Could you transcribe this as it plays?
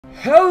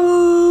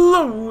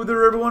Hello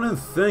there everyone, and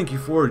thank you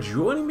for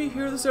joining me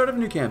here at the start of a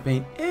new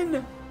campaign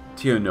in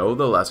TNO,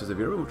 the last of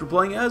Europe, which we're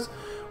playing as,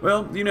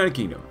 well, the United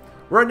Kingdom.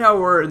 Right now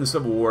we're in the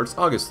Civil War. It's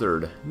August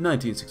 3rd,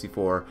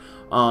 1964,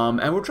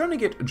 and we're trying to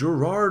get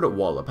Gerard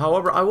Wallop.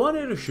 However, I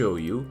wanted to show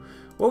you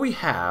what we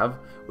have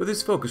with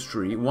this focus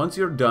tree once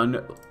you're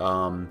done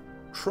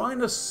trying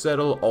to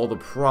settle all the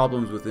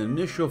problems with the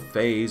initial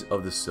phase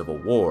of the Civil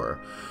War.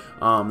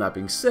 That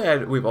being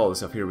said, we have all this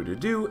stuff here to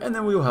do, and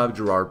then we will have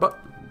Gerard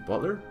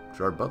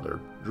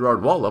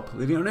Wallop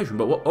leading our nation,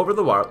 but over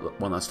the wire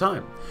one last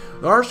time.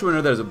 The harsh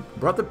winter that has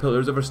brought the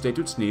pillars of our state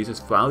to its knees has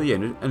finally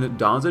ended, and it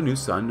dawns a new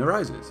sun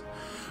arises.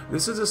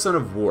 This is a son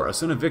of war, a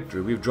son of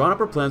victory. We have drawn up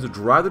our plans to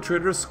drive the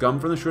traitorous scum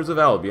from the shores of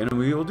Albion, and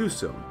we will do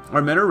so.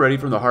 Our men are ready,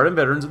 from the hardened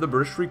veterans of the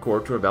British Free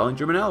Corps to our valiant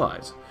German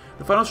allies.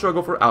 The final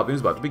struggle for Albion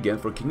is about to begin.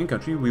 For king and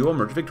country, we will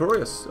emerge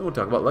victorious. And we'll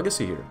talk about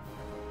legacy here.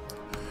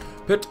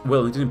 Pitt,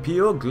 Wellington,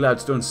 Peel,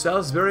 Gladstone,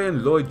 Salisbury,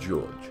 and Lloyd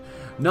George.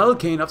 Niall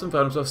Kane often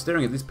found himself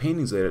staring at these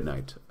paintings late at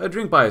night. A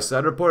drink by his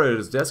side, reported at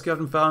his desk, he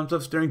often found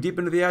himself staring deep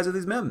into the eyes of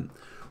these men.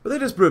 Were they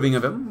disapproving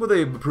of him? Would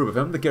they approve of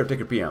him, the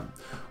caretaker PM?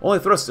 Only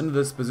thrust into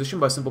this position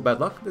by simple bad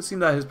luck, it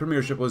seemed that his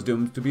premiership was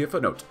doomed to be a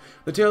footnote,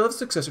 the tale of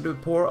successor to the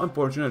poor,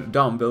 unfortunate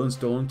Domville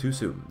stolen too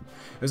soon.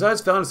 His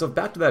eyes found himself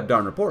back to that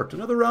darn report,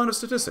 another round of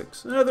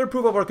statistics, another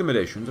approval of our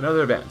recommendations,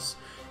 another advance.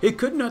 He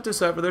could not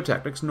decipher their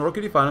tactics, nor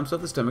could he find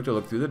himself the stomach to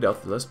look through the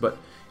death list, but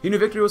he knew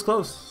victory was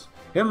close.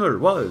 Himmler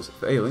was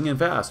failing and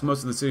fast.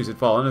 Most of the cities had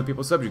fallen and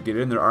people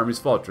subjugated and their armies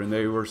faltering.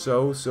 They were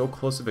so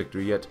close to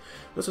victory, yet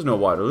this was no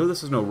Waterloo,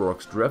 this was no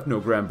Rorke's Drift, no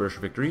Grand British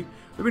victory.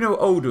 There would be no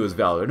ode to his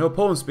valor, no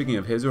poem speaking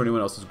of his or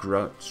anyone else's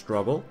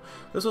struggle.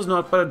 This was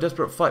not but a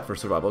desperate fight for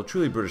survival, a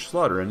truly British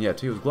slaughter, and yet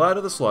he was glad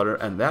of the slaughter,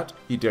 and that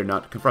he dared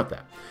not confront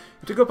that.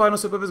 He took a final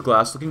sip of his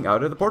glass, looking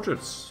out at the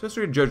portraits.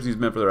 History had judged these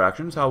men for their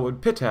actions. How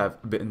would Pitt have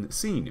been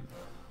seen?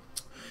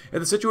 If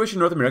the situation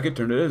in North America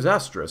turned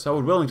disastrous, how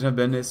would Wellington have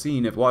been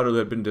seen if Waterloo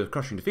had been a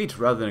crushing defeat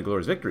rather than a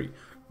glorious victory?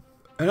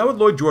 And how would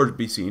Lloyd George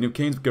be seen if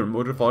Kane's government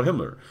would have followed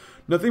Himmler?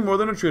 Nothing more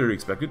than a traitor he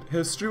expected.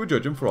 History would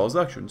judge him for all his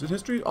actions, and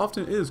history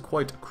often is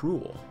quite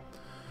cruel.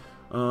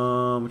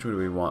 Which one do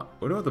we want?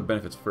 We don't want the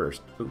benefits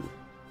first. Ooh.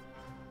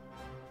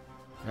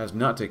 Has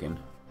not taken.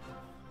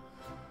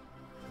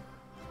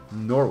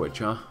 Norwich,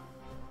 huh?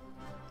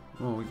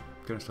 Well, we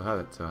kind of still have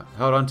it. So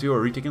held on to or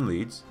retaken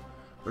Leeds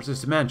versus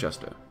to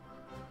Manchester.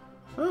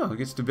 Oh, we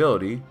get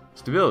stability,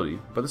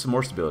 but this is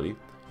more stability.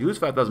 You lose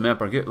 5,000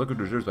 manpower, get liquid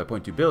reserves by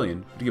 0.2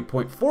 billion. You get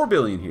 0.4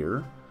 billion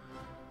here.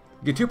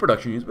 You get 2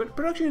 production units, but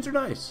production units are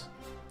nice.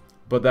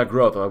 But that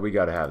growth, we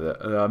gotta have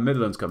that.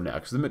 Midlands come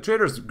next. The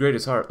trader's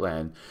greatest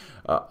heartland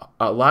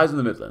lies in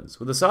the Midlands.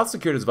 With the South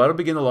secured, it's vital to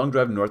begin the long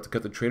drive north to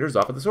cut the traders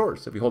off at the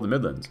source. If we hold the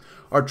Midlands,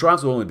 our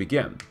triumphs will only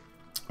begin.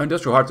 Our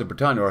industrial hearts of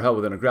Britannia are held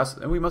within our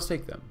grasp, and we must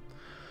take them.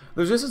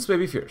 The resistance may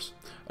be fierce,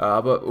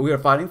 but we are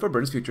fighting for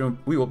Britain's future, and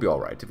we will be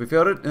alright. If we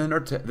fail in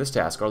this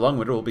task, our long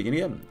winter will begin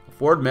again. A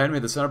forward man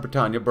made the son of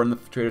Britannia burn the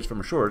traders from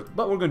our shores,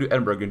 but we're going to do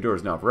Edinburgh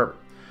endures now forever.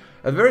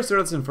 At the very start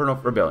of this infernal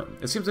rebellion,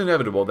 it seems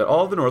inevitable that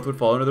all of the north would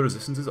fall under the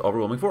resistance's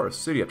overwhelming force.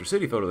 City after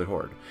city fell to the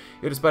horde.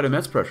 Yet despite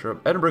immense pressure,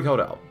 Edinburgh held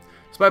out.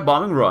 Despite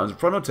bombing runs,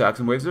 frontal attacks,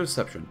 and waves of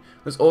deception,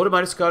 this old and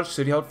mighty Scottish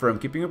city held firm,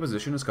 keeping a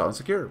position in Scotland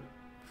secure.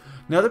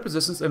 Now their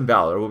persistence and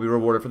valor will be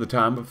rewarded for the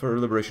time, but for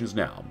liberation is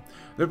now.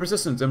 Their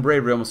persistence and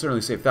bravery almost certainly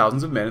saved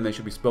thousands of men, and they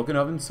should be spoken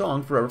of in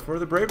song forever for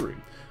their bravery.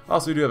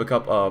 Also, we do have a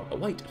cup of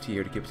white tea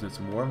here to keep us in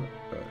some warm.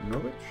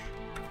 Norwich?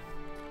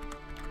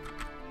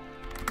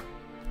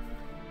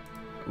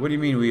 What do you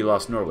mean we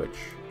lost Norwich?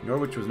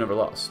 Norwich was never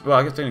lost. Well,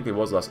 I guess technically it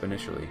was lost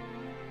initially.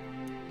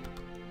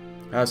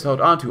 Has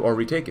held onto or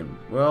retaken.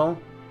 Well,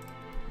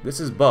 this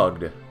is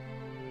bugged.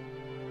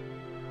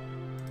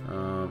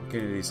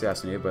 Kennedy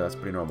assassinated, but that's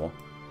pretty normal.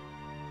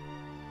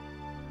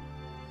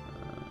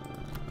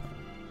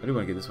 I do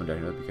want to get this one down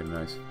here, that'd be kind of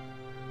nice.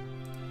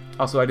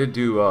 Also, I did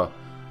do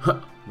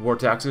war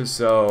taxes,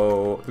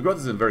 so the growth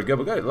isn't very good,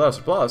 but got a lot of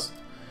surplus.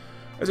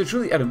 Is it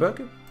truly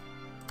Edinburgh?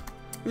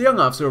 The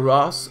young officer,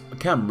 Ross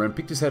Cameron,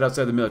 peeked his head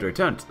outside the military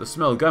tent. The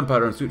smell of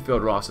gunpowder and soot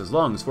filled Ross's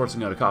lungs,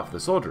 forcing out a cough for the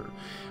soldier.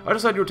 I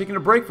decided you were taking a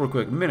break for a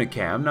quick minute,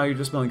 Cam. Now you're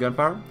just smelling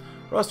gunpowder?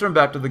 Ross turned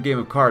back to the game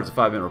of cards the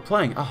 5 men were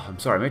playing. Oh, I'm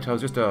sorry, mate. I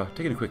was just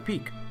taking a quick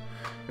peek.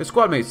 His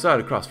squad mate sat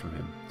across from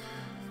him.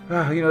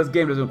 You know, this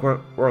game doesn't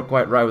work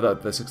quite right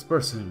without the 6th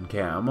person,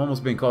 Cam.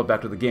 Almost being called back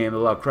to the game, the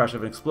loud crash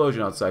of an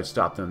explosion outside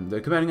stopped them. The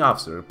commanding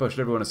officer pushed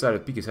everyone aside to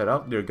peek his head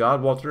out. Dear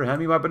God, Walter, hand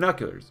me my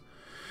binoculars.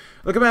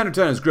 The commander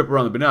tightened his grip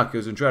around the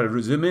binoculars and tried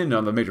to zoom in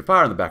on the major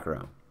fire in the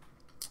background.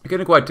 He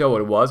couldn't quite tell what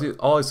it was.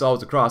 All he saw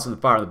was the cross and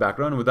the fire in the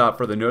background, and without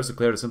further notice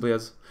declared it simply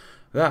as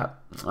that.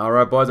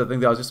 Alright, boys, I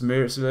think that was just a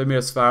mere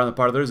fire on the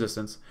part of the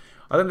resistance.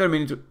 I think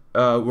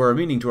they were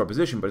meaning to our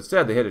position, but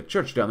instead they hit a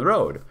church down the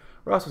road.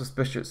 Ross was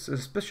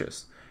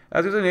suspicious.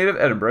 As he was a native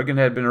of Edinburgh and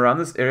had been around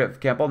this area of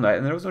camp all night,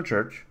 and there was no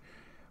church.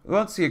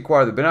 Once he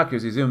acquired the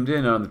binoculars, he zoomed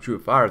in on the true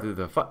fire through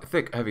the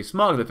thick, heavy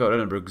smog that filled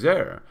Edinburgh's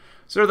air.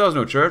 Sir, there was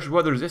no church.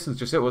 What the resistance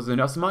just hit was the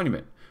Nelson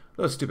Monument.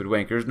 Those stupid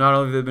wankers. Not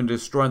only have they been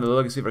destroying the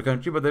legacy of our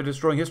country, but they're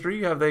destroying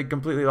history. Have they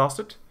completely lost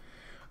it?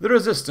 The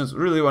resistance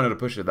really wanted to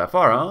push it that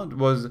far, huh?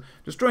 Was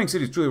destroying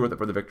cities truly worth it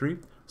for the victory?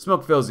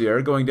 Smoke fills the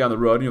air. Going down the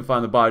road, and you'll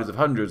find the bodies of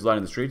hundreds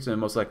lining the streets, and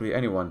most likely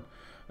anyone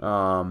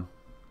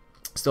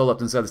still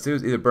left inside the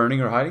cities, either burning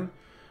or hiding,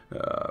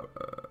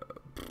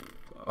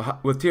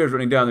 with tears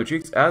running down their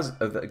cheeks, as,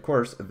 of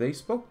course, they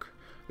spoke.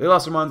 They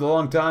lost their minds a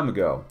long time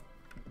ago.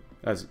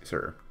 As,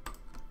 sir.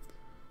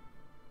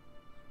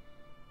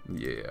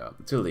 Yeah,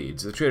 to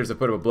Leeds. The traitors have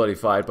put up a bloody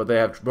fight, but they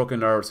have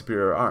broken our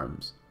superior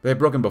arms. They have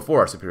broken before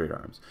our superior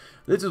arms.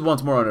 Leeds is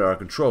once more under our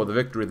control. The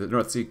victory of the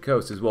North Sea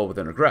coast is well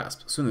within our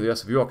grasp. Soon the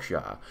rest of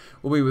Yorkshire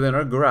will be within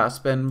our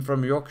grasp, and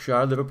from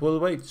Yorkshire, Liverpool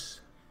awaits.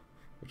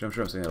 Which I'm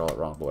sure I'm saying that all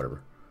wrong, but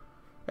whatever.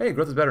 Hey,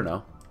 growth is better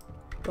now.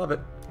 Love it.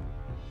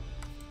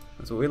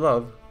 That's what we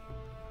love.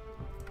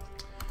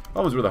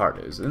 Almost where the heart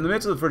is. In the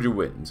midst of the frigid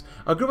winds,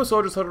 a group of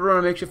soldiers huddled around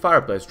a makeshift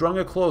fireplace, drawing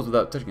their clothes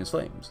without touching its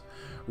flames.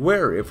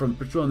 Wary from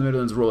patrolling the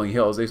Midlands' rolling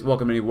hills, they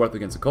welcomed any warmth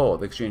against the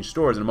cold. They exchanged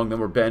stores, and among them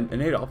were Ben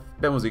and Adolf.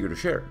 Ben was eager to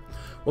share.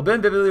 While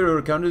Ben vividly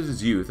recounted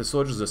his youth, the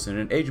soldiers listened,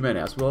 and an aged man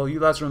asked, "Well, you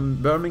lads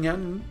from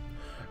Birmingham?"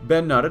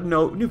 Ben nodded.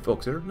 "No, new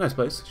folks here. Nice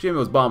place. Shame it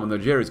was bombed when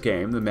the Jerrys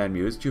came," the man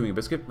mused, chewing a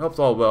biscuit. "Hopes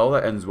all well.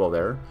 That ends well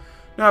there.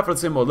 Now for the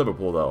same old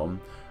Liverpool, though."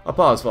 A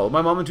pause followed.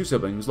 "My mom and 2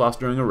 siblings lost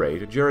during a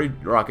raid. A Jerry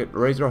rocket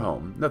razed our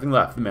home. Nothing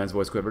left." The man's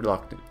voice quivered,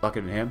 locket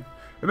in hand.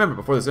 "Remember,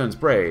 before this ends,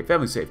 pray.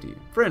 Family safety.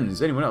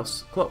 Friends, anyone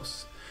else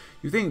close.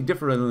 You think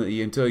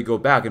differently until you go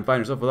back and find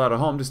yourself without a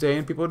home to stay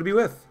and people to be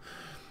with."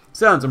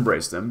 Silence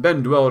embraced them.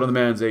 Ben dwelled on the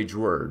man's aged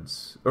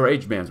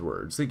man's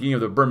words, thinking of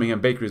the Birmingham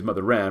bakery his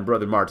mother ran,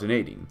 brother Martin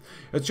aiding.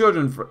 His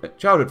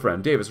childhood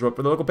friend Davis wrote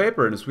for the local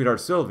paper, and his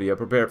sweetheart Sylvia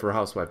prepared for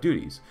housewife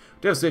duties.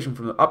 Devastation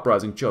from the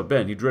uprising chilled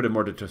Ben. He dreaded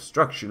more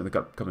destruction in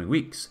the coming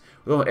weeks.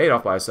 With only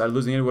Adolf by his side,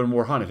 losing anyone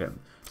more haunted him.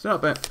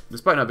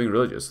 Despite not being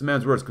religious, the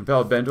man's words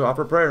compelled Ben to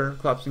offer prayer.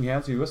 Clasping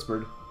hands, he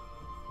whispered,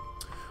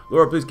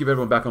 "Lord, please keep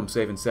everyone back home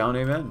safe and sound.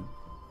 Amen."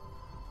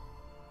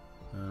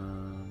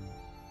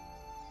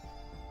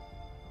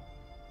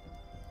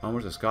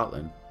 Onwards to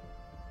Scotland.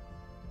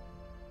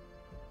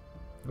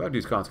 If I do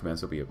these cons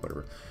commands, so be it,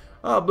 whatever.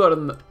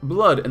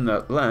 Blood in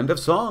the land of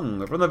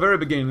song. From the very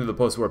beginning of the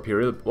post-war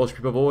period, the Welsh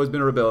people have always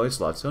been rebellious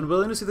sluts,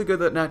 unwilling to see the good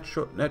that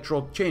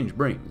natural change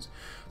brings.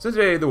 Since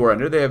the day the war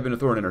ended, they have been a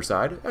thorn in our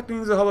side, acting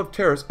as a hub of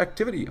terrorist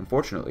activity,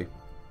 unfortunately.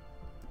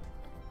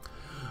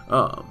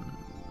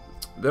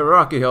 The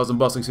rocky hills and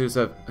bustling cities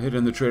have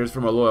hidden the traitors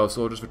from our loyal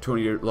soldiers for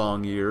 20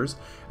 long years,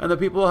 and the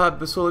people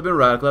have slowly been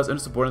radicalized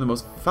into supporting the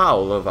most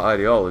foul of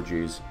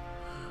ideologies.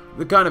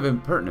 The kind of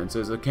impertinence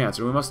is a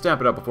cancer. We must stamp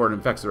it out before it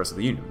infects the rest of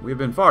the Union. We have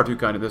been far too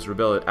kind to this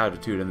rebellious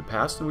attitude in the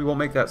past, and we won't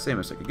make that same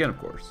mistake again, of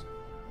course.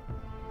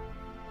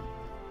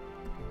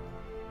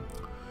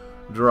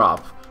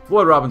 Drop.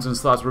 Floyd Robinson's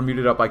thoughts were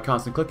muted up by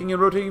constant clicking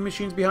and rotating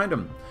machines behind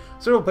him.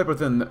 Several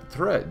paper-thin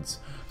threads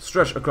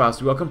stretched across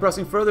the wheel,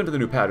 compressing further into the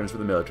new patterns for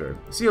the military.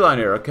 Sea Line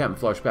era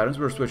camouflage patterns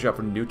were switched out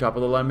for new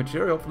top-of-the-line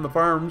material from the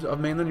farms of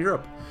mainland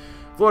Europe.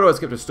 Floyd always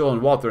kept a stolen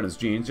Walther in his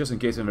jeans, just in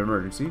case of an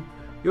emergency.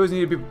 He always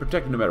needed to be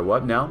protected no matter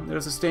what. Now, there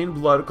is a stained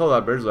blood of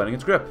collaborators letting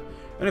its grip.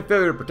 Any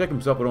failure to protect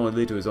himself would only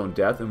lead to his own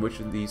death, and which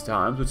in these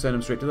times would send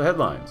him straight to the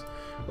headlines.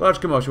 A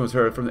large commotion was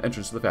heard from the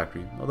entrance to the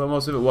factory, although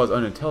most of it was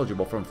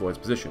unintelligible from Floyd's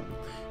position.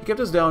 He kept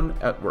us down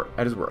at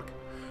his work,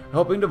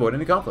 hoping to avoid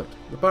any conflict.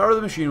 The power of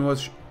the machine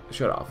was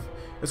shut off.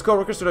 His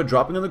co-workers started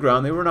dropping on the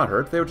ground. They were not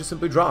hurt, they were just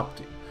simply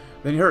dropped.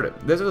 Then he heard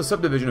it. "This is a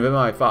subdivision of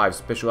MI5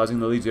 specializing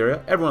in the Leeds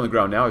area. Everyone on the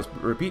ground now." I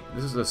repeat,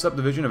 this is a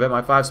subdivision of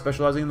MI5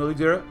 specializing in the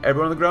Leeds area.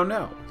 Everyone on the ground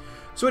now.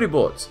 Sweaty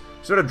bullets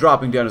started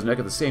dropping down his neck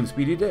at the same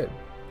speed he did.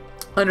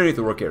 Underneath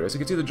the work areas, he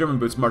could see the German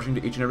boots marching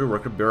to each and every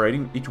worker,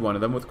 berating each one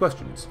of them with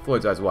questions.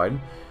 Floyd's eyes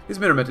widened. These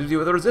men are meant to deal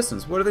with the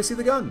resistance. Where do they see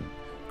the gun?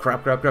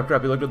 Crap, crap, crap,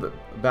 crap. He looked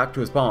back to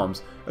his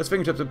palms. His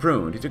fingertips had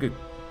pruned. He took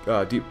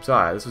a deep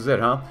sigh. This was it,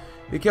 huh?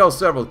 He killed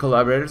several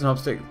collaborators and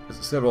helped take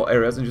several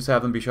areas and just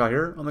have them be shot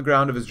here, on the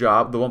ground of his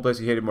job, the one place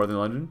he hated more than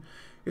London.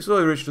 He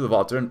slowly reached to the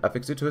Walther and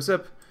affixed it to his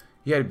hip.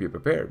 He had to be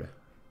prepared.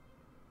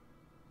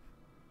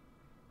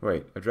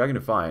 Wait, a Dragon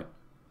Defiant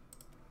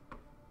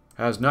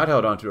has not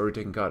held on to or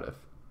retaken Cardiff.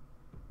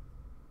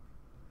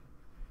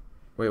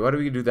 Wait, why do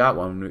we do that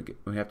one when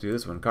we have to do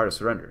this one? Cardiff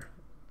surrender.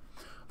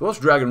 The Welsh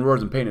dragon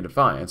roars in pain and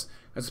defiance,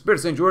 and the spirit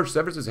of St. George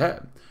severs his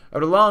head.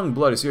 After a long,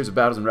 bloody series of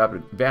battles and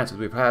rapid advances,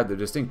 we've had the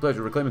distinct pleasure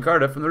of reclaiming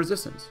Cardiff from the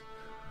resistance.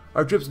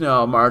 Our troops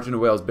now march into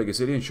Wales' biggest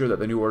city, ensure that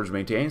the new order is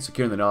maintained,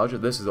 securing the knowledge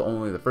that this is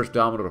only the first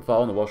domino to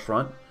fall on the Welsh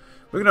front.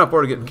 We cannot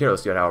afford to get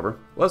careless yet, however.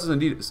 While this is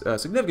indeed a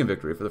significant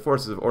victory for the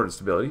forces of order and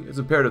stability, it's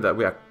imperative that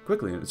we act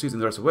quickly in seizing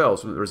the rest of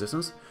Wales from the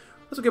resistance.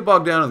 Let's not get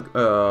bogged down in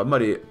the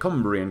muddy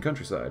Cumbrian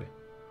countryside.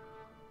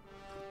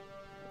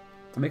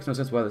 It makes no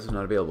sense why this is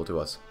not available to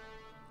us.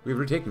 We've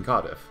retaken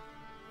Cardiff.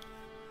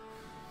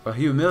 A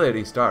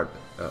humiliating stalemate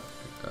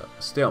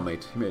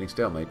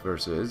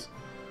versus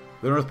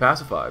the North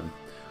pacified.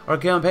 Our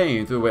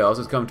campaign through Wales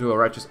has come to a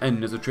righteous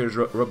end as the traitors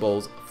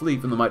rebels flee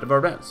from the might of our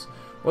ranks.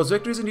 While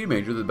victory is indeed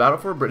major, the battle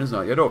for Britain is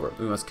not yet over.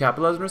 We must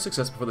capitalize on our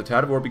success before the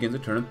tide of war begins to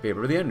turn in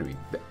favor of the enemy.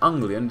 The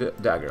Anglian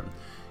dagger.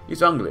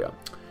 East Anglia.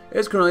 It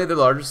is currently the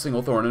largest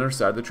single thorn in our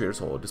side the traders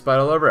hold. Despite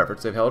all of our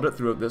efforts, they've held it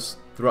throughout this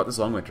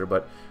long winter,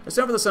 but it's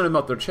time for the sun to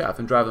melt their chaff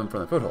and drive them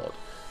from the foothold.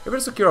 If we're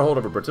to secure a hold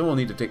over Britain, we'll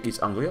need to take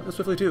East Anglia, and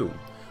swiftly too.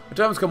 The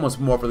time has come once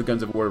more for the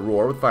guns of war to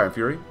roar with fire and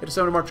fury. It is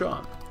time to march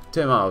on.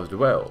 10 miles to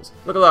Wales.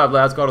 Look alive,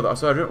 lads, called to the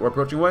sergeant. We're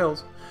approaching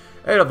Wales.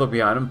 Adolf looked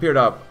behind him, peered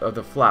out of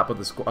the flap of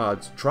the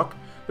squad's truck.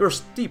 There were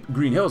steep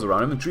green hills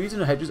around him, and trees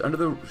and hedges under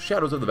the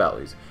shadows of the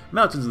valleys.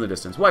 Mountains in the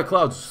distance, white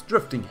clouds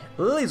drifting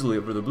lazily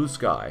over the blue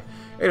sky.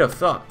 Adolf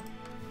thought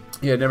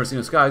he had never seen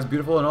a sky as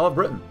beautiful in all of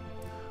Britain.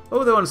 What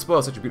would they want to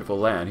spoil such a beautiful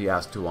land? He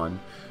asked no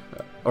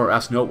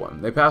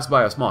one. They passed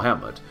by a small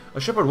hamlet.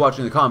 A shepherd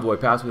watching the convoy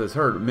pass with his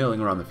herd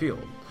milling around the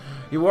field.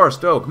 He wore a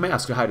stoic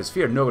mask to hide his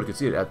fear. Nobody could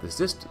see it at this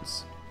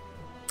distance.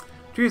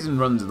 Treason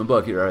runs in the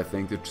blood here, I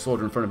think. The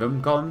soldier in front of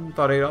him, Colin,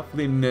 thought Adolf,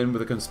 leaning in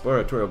with a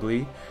conspiratorial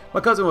glee. My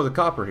cousin was a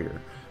copper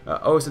here.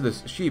 Always said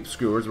the sheep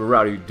screwers were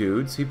rowdy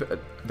dudes. He put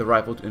the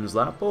rifle in his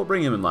lap. We'll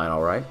bring him in line,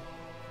 all right.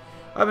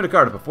 I've been to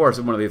Cardiff before,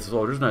 said one of the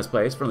soldiers. Nice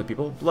place, friendly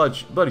people.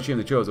 Bloody shame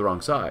they chose the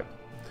wrong side.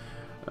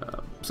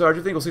 Sarge,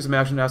 you think we'll see some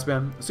action? Asked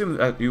Ben. Assume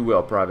that you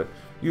will, Private.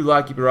 You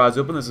lie, keep your eyes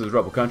open. This is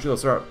rebel country.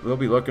 They'll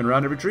be lurking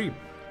around every tree.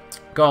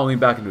 Colin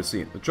leaned back into his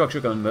seat. The truck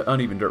shook on the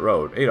uneven dirt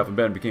road. Adolf and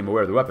Ben became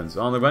aware of the weapons.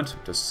 On they went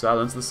to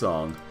silence the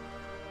song.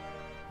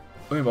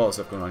 We have all this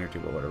stuff going on here too,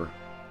 but whatever.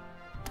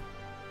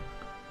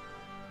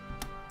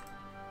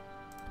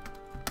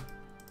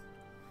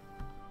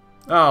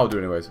 I'll do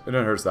it anyways. It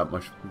doesn't hurt us that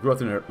much. Growth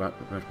didn't hurt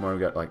much more. We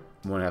got like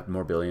 1.5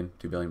 more billion,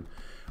 2 billion.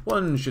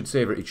 One should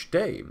savor each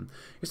day. You're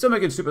still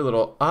making stupid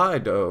little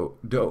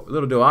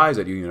doe eyes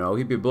at you, you know.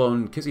 He'd be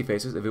blowing kissy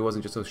faces if he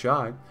wasn't just so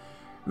shy.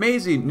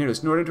 Maisie nearly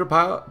snorted into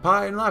her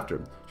pie in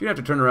laughter. She didn't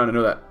have to turn around to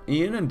know that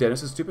Ian and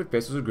Dennis's stupid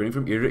faces were grinning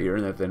from ear to ear,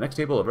 and that the next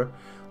table over,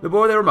 the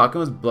boy they were mocking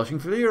was blushing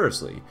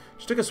furiously.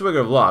 She took a swig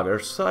of lager,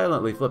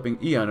 silently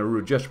flipping Ian a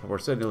rude gesture before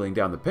settling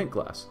down the pint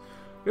glass.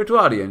 You're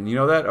twat, Ian, you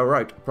know that? All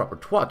right, proper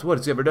twat. What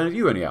has he ever done to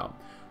you, anyhow?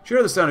 She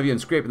heard the sound of Ian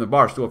scraping the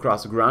bar stool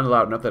across the ground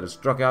loud enough that it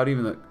struck out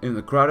even in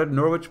the crowded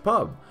Norwich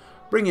pub.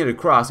 Bringing it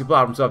across, he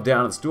plopped himself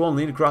down on the stool and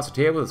leaned across the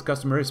table with his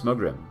customary smug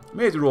grin.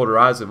 Maisie rolled her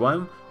eyes at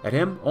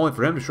him, only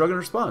for him to shrug in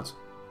response.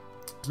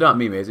 It's not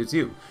me, Maisie, it's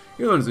you.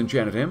 You're the one who's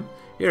enchanted him.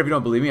 Here, if you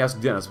don't believe me, ask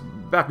Dennis.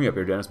 Back me up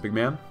here, Dennis, big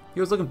man. He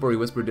was looking for you,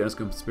 whispered Dennis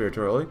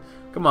conspiratorially.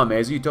 Come on,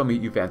 Maisie, you told me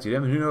you fancied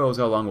him, and who knows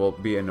how long we'll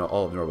be in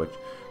all of Norwich.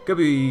 Could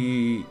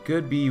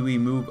be we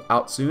move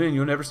out soon and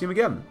you'll never see him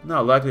again.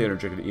 Not likely,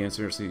 interjected Ian,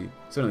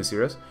 suddenly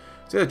serious.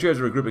 Say the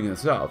traders are regrouping in the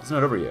south. It's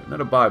not over yet.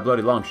 Not by a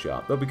bloody long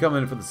shot. They'll be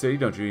coming in for the city,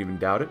 don't you even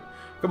doubt it.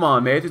 Come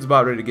on, Maisie, it's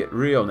about ready to get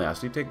real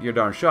nasty. Take your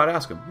darn shot,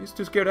 ask him. He's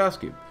too scared to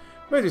ask you.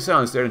 Maisie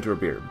silently stared into her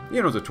beer.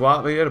 Ian was a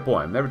twat, but he had a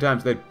point. Every time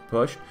they'd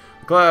push,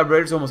 the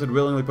collaborators almost had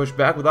willingly pushed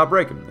back without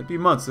breaking. It'd be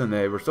months then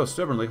they were so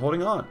stubbornly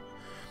holding on.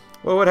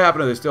 Well, what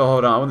happened if they still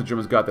hold on when the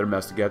Germans got their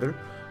mess together?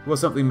 It was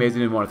something Maisie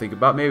didn't want to think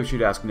about. Maybe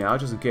she'd ask now,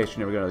 just in case she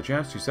never got another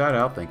chance. She sighed,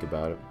 I'll think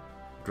about it.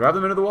 Drive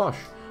them into the wash.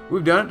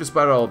 We've done it,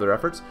 despite all of their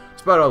efforts.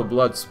 Despite all the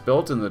blood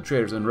spilt, and the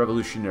traitors and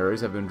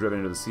revolutionaries have been driven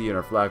into the sea, and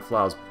our flag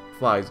flies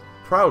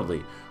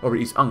proudly over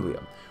East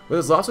Anglia. With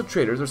its loss of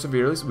traitors are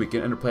severely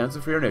weakened, and our plans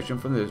to free our nation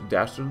from the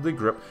dastardly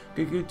grip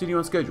can continue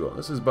on schedule.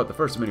 This is but the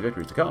first of many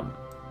victories to come.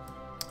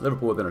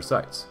 Liverpool within our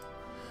sights.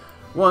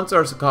 Once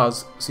our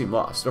cause seemed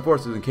lost, our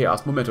forces in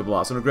chaos, momentum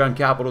lost, and our grand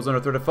capitals under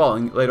threat of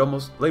falling laid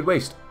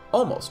waste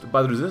almost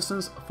by the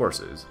resistance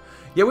forces.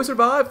 Yet we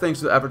survived thanks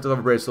to the efforts of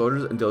our brave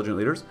soldiers and diligent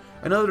leaders,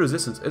 and now the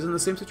resistance is in the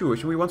same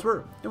situation we once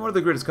were. In one of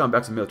the greatest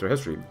comebacks in military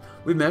history,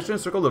 we managed to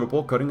encircle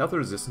Liverpool, cutting out the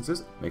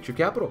resistance's makeshift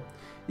capital.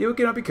 Yet we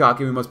cannot be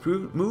cocky, we must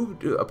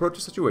approach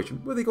the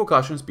situation with equal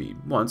caution and speed.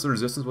 Once the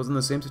resistance was in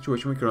the same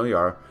situation we currently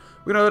are,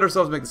 we cannot let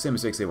ourselves make the same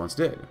mistakes they once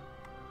did.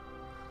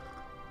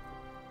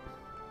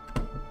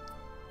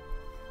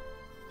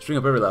 String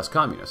up every last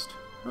communist.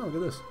 Oh, look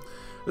at this.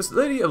 The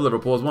city of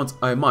Liverpool was once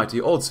a mighty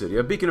old city,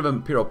 a beacon of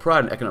imperial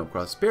pride and economic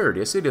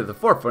prosperity, a city at the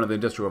forefront of the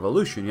Industrial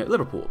Revolution, yet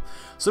Liverpool,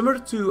 similar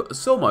to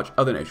so much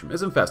of the nation,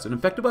 is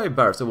infected by a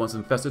virus that once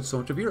infested so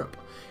much of Europe.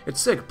 It's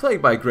sick,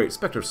 plagued by a great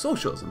specter of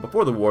socialism.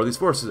 Before the war, these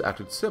forces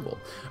acted civil,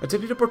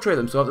 attempting to portray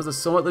themselves as a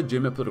somewhat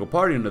legitimate political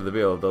party under the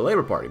veil of the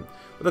Labour Party.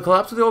 With the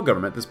collapse of the old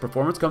government, this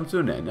performance comes to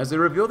an end, as they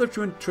reveal their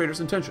true traitors'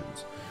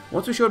 intentions.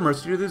 Once we showed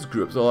mercy to these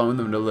groups, allowing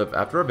them to live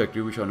after our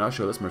victory, we shall not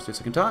show this mercy a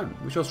second time.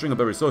 We shall string up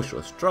every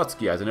socialist,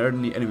 Trotsky as an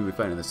enemy we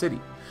find in the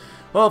city.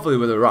 Hopefully,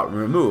 with the rot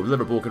removed,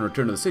 Liverpool can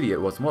return to the city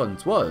it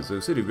once was,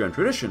 a city of grand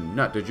tradition,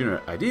 not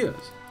degenerate ideas.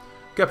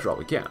 Capture all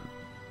we can.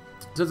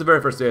 Since the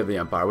very first day of the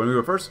Empire, when we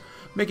were first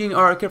making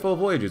our careful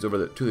voyages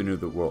over to the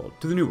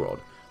New World,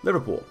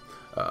 Liverpool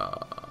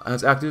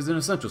has acted as an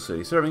essential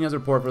city, serving as a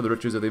port for the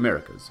riches of the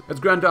Americas. Its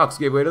grand docks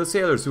gave way to the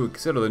sailors who would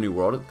settle the New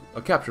World,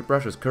 capture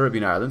precious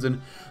Caribbean islands,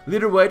 and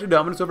lead our way to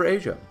dominance over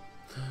Asia.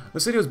 The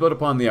city was built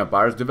upon the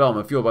Empire's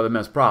development, fueled by the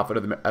immense profit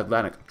of the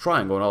Atlantic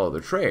Triangle and all other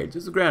trades.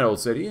 It's a grand old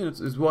city, and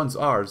it is once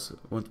ours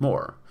once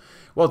more.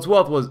 While its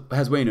wealth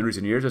has waned in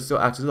recent years, it still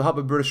acts as the hub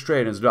of British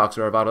trade, and its docks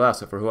are a vital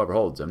asset for whoever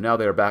holds them. Now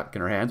they are back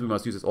in our hands. We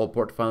must use this old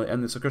port to finally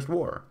end this accursed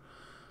war.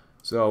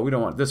 So we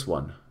don't want this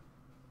one.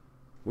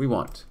 We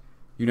want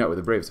unite with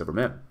the bravest ever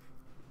men.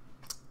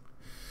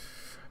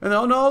 In the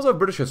annals of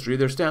British history,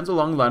 there stands a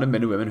long line of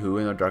men and women who,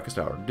 in their darkest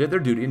hour, did their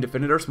duty and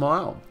defended our small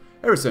isle.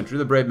 Every century,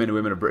 the brave men and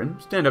women of Britain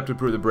stand up to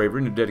prove the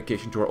bravery and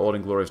dedication to our old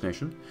and glorious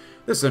nation.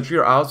 This century,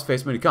 our isles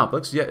face many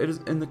conflicts, yet it is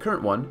in the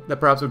current one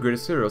that perhaps our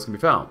greatest heroes can be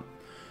found.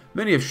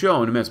 Many have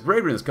shown immense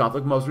bravery in this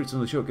conflict, most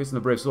recently showcasing the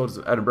brave soldiers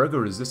of Edinburgh who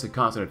resisted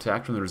constant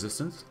attack from the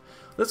resistance.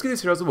 Let's give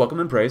these heroes the welcome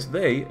and praise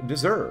they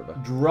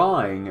deserve.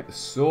 Drawing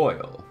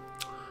soil.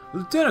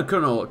 Lieutenant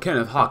Colonel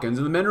Kenneth Hawkins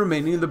and the men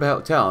remaining in the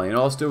battalion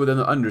all stood within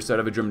the underside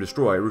of a German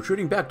destroyer,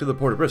 retreating back to the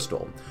port of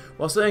Bristol.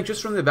 While so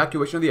anxious from the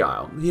evacuation of the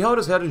Isle, he held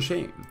his head in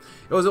shame.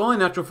 It was only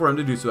natural for him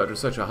to do so after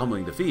such a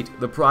humbling defeat.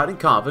 The pride and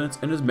confidence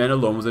in his men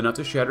alone was enough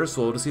to shatter his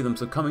soul to see them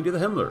succumbing to the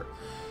Himmler.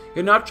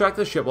 He had not tracked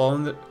the ship while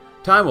on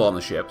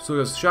the ship, so he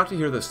was shocked to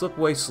hear the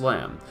slipway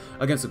slam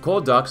against the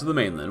cold docks of the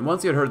mainland.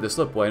 Once he had heard the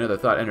slipway, another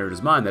thought entered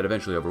his mind that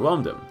eventually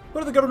overwhelmed him.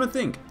 What did the government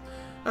think?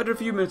 After a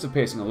few minutes of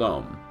pacing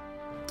alone,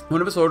 one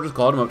of his soldiers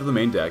called him up to the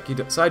main deck. He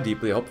sighed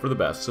deeply, hoped for the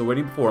best, so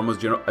waiting before him was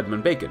General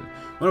Edmund Bacon,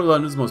 one of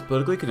London's most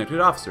politically connected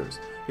officers.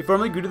 He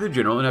formally greeted the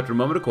general, and after a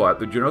moment of quiet,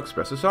 the general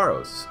expressed his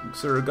sorrows.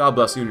 Sir, God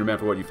bless you and your men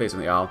for what you face on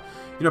the Isle.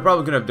 You know,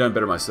 probably could have done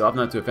better myself,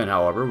 not to offend,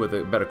 however, with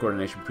a better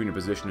coordination between your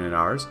position and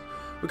ours.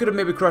 We could have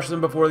maybe crushed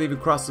them before they even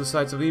crossed the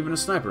sights of even a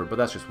sniper, but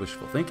that's just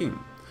wishful thinking.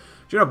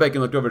 General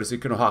Bacon looked over to see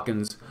Colonel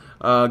Hawkins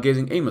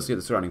gazing aimlessly at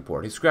the surrounding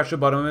port. He scratched the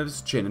bottom of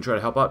his chin and tried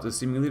to help out the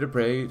seemingly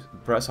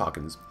depressed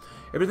Hawkins.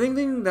 If you're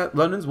thinking that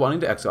London's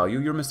wanting to exile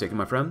you, you're mistaken,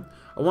 my friend.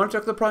 I want to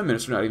talk to the Prime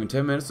Minister not even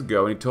 10 minutes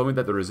ago, and he told me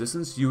that the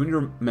resistance you and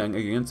your men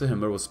against the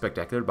Himmler was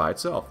spectacular by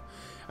itself.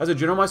 As a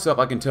general myself,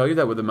 I can tell you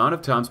that with the amount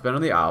of time spent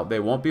on the Isle,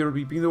 they won't be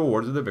reaping the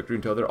rewards of the victory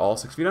until they're all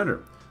 6 feet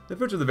under. The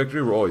fruits of the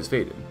victory were always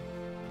faded.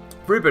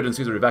 Free Britain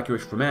sees their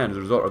evacuation from man as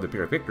a result of the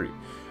Pyrrhic victory,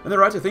 and they're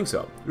right to think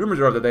so. Rumors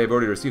are that they have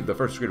already received the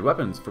first great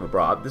weapons from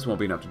abroad. This won't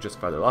be enough to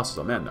justify their losses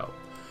on man, though.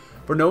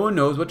 For no one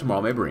knows what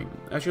tomorrow may bring.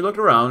 As she looked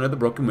around at the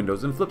broken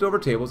windows and flipped over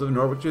tables of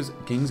Norwich's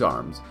King's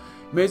Arms,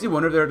 Maisie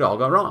wondered if they had all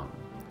gone wrong.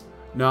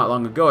 Not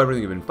long ago,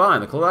 everything had been fine.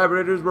 The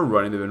collaborators were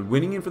running. They'd been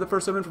winning in for the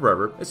first time in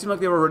forever. It seemed like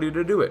they were ready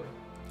to do it.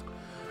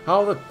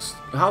 How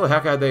the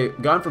heck had they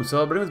gone from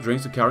celebrating with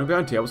drinks to cowering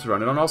behind tables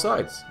surrounded on all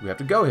sides? We have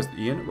to go, hissed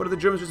Ian. What if the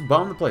Germans just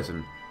bombed the place?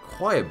 And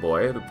quiet,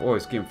 boy. The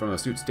voice came from a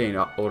suit-stained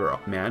older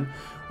man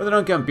with an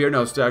unkempt beard,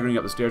 now staggering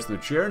up the stairs from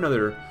the chair.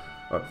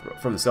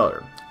 From the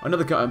cellar.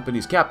 Another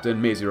company's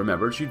captain, Maisie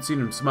remembered. She'd seen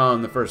him smile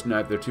on the first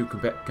night their two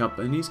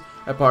companies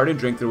had parted and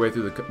drank their way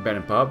through the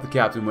abandoned pub. The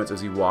captain winced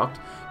as he walked,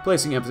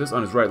 placing emphasis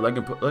on his right leg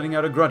and letting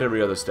out a grunt every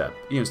other step.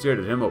 Ian stared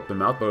at him, open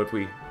mouthed, but if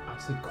we... I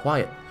said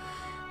quiet.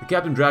 The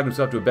captain dragged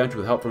himself to a bench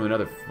with help from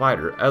another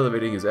fighter,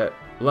 elevating his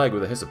leg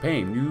with a hiss of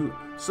pain. You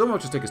so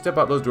much as take a step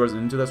out those doors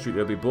and into that street,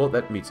 it'll be a bullet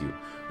that meets you.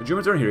 The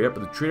Germans aren't here yet,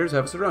 but the traitors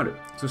have us surrounded.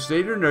 So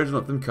stay your nerves and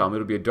let them come.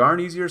 It'll be a darn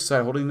easier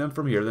sight holding them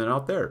from here than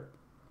out there.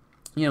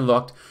 Ian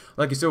looked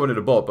like he still wanted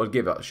a bullet, but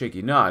gave a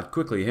shaky nod.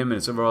 Quickly, him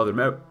and several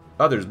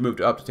others moved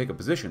up to take up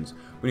positions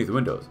beneath the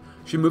windows.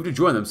 She moved to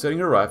join them, setting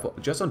her rifle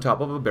just on top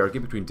of a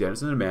barricade between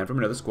Dennis and a man from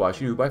another squad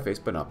she knew by face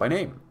but not by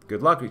name.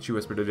 Good luck, she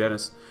whispered to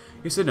Dennis.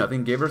 He said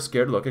nothing, gave her a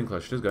scared look, and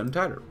clutched his gun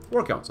tighter.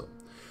 War Council.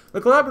 The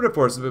collaborative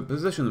forces have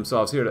positioned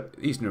themselves here at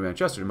east near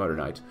Manchester, muttered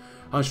Knight,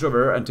 hunched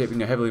over and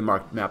taping a heavily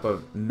marked map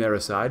of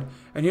Merseyside,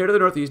 and here to the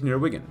northeast near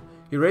Wigan.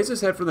 He raised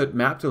his head from the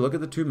map to look at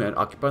the two men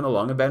occupying the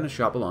long abandoned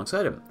shop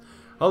alongside him.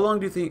 How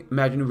long do you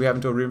imagine we have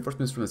until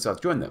reinforcements from the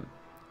south join them?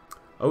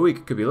 A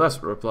week, could be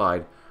less,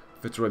 replied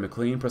Fitzroy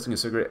McLean, pressing a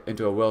cigarette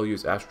into a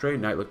well-used ashtray.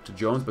 Knight looked to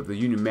Jones, but the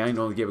Union man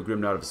only gave a grim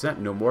nod of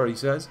assent. No more, he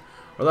says.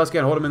 Our lads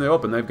can't hold them in the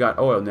open. They've got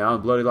oil now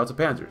and bloody lots of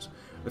panzers.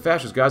 The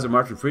fascist guys are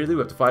marching freely.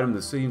 We have to fight them in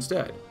the sea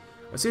instead.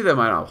 I see that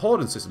might not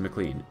hold, insisted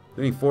McLean.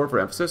 Leaning forward for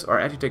emphasis, our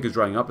anti-tank is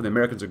drying up and the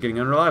Americans are getting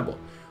unreliable.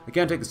 They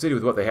can't take the city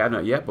with what they have,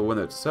 not yet, but when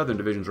the southern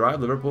divisions arrive,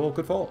 Liverpool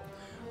could fall.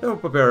 They will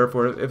prepare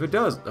for it if it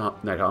does,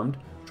 Knight hummed.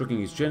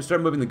 Stroking his chin,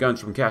 start moving the guns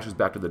from caches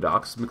back to the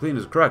docks. McLean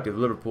is correct. If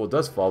Liverpool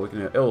does fall, we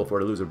can ill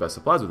afford to lose our best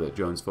supplies with it.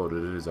 Jones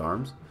folded in his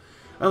arms.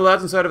 And the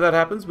lads inside, if that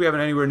happens, we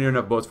haven't anywhere near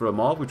enough boats for them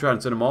all. If we try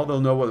and send them all,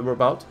 they'll know what we're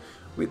about.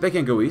 They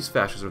can't go east.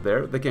 Fascists are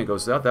there. They can't go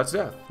south. That's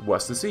death.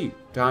 West the sea.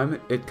 Time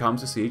it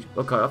comes to siege,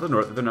 they'll cut off the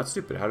north if they're not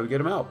stupid. How do we get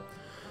them out?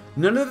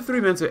 None of the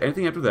three men said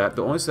anything after that,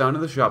 the only sound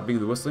in the shop being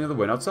the whistling of the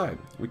wind outside.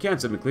 We can't,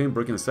 said McLean,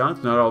 breaking the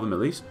silence, not all of them at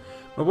least.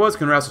 My boys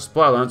can harass the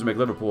supply lines and make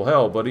Liverpool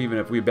hell, but even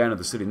if we abandon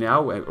the city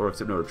now, or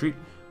accept no retreat,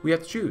 we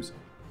have to choose.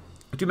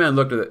 The two men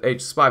looked at the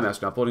H spy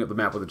master now, folding up the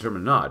map with a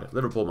determined nod.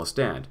 Liverpool must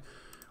stand.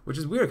 Which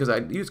is weird, because I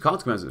used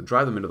consequences to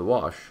drive them into the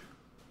wash.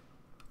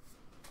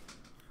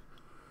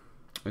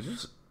 Is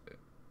this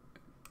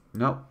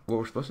not what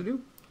we're supposed to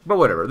do? But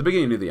whatever, the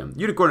beginning to the end.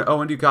 Unicorn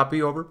Owen, do you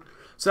copy? Over.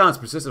 Silence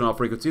persisted on all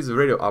frequencies. The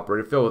radio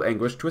operator, filled with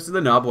anguish, twisted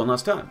the knob one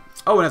last time.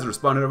 Owen hasn't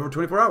responded over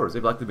 24 hours.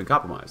 They've likely been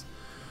compromised.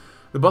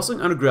 The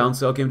bustling underground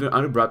cell came to an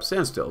unabrupt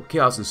standstill.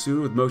 Chaos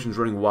ensued, with motions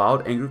running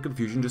wild. Anger,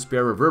 confusion,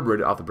 despair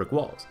reverberated off the brick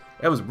walls.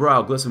 Emma's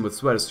brow glistened with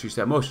sweat as she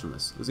sat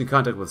motionless. Losing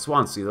contact with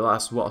Swansea, the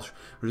last Welsh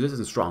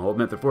resistance stronghold,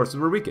 meant their forces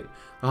were weakened.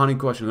 The haunting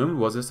question loomed: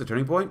 was this the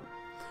turning point?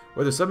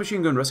 With a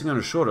submachine gun resting on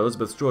her shoulder,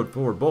 Elizabeth strode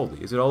forward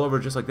boldly. Is it all over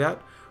just like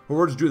that? Her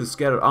words drew the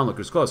scattered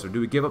onlookers closer. Do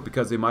we give up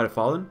because they might have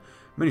fallen?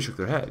 Many shook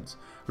their heads.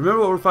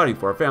 Remember what we're fighting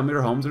for, our family,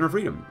 our homes, and our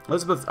freedom.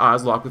 Elizabeth's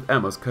eyes locked with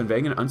Emma's,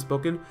 conveying an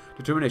unspoken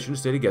determination to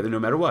stay together no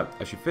matter what.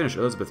 As she finished,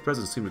 Elizabeth's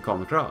presence seemed to calm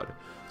the crowd.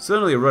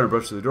 Suddenly, a runner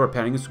brushed to the door,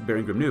 panting and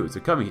bearing grim news.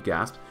 They're coming, he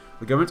gasped.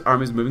 The government's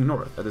army is moving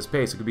north. At this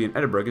pace, it could be in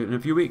Edinburgh in a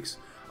few weeks.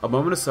 A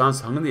moment of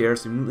silence hung in the air,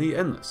 seemingly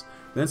endless.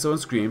 Then someone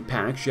screamed,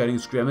 panic, shouting,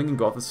 and scrambling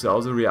engulfed the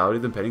cells of the reality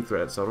of the impending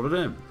threat that settled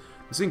in.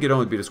 The scene could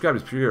only be described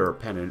as pure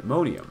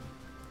pandemonium.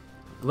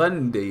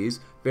 Glenda's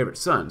favorite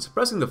son,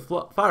 suppressing the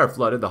fire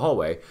flooded the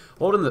hallway,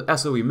 holding the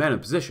SOE men in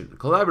position.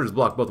 Collaborators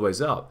blocked both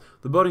ways out.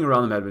 The building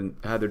around them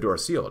had their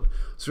doors sealed.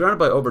 Surrounded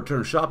by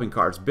overturned shopping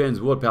carts,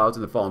 bins, wood pallets,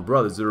 and the fallen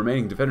brothers, the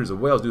remaining defenders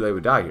of Wales knew they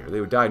would die here. They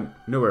would die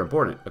nowhere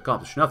important,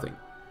 accomplish nothing.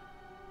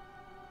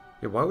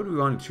 Yeah, why would we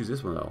want to choose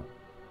this one, though?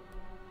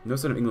 No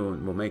son of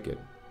England will make it.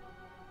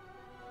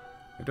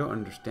 I don't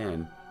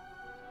understand.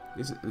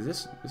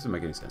 This doesn't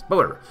make any sense. But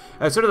whatever.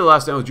 And it started the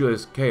last stand with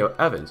Julius K.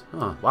 Evans.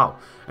 Oh, wow.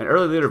 An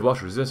early leader of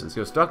Welsh resistance. He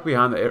was stuck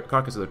behind the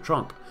carcass of the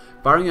trunk.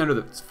 Firing under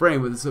the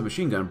frame with his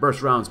machine gun,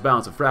 burst rounds,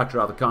 bounced, and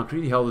fractured out the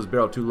concrete. He held his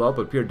barrel too low,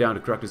 but peered down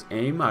to correct his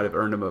aim. Might have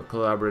earned him a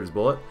collaborator's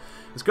bullet.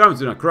 His garments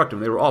did not correct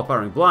him. They were all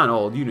firing blind,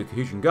 all unit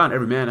cohesion gun,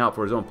 every man out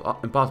for his own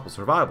impossible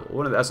survival.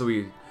 One of the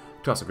SOE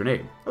tossed a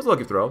grenade. That was a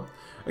lucky throw.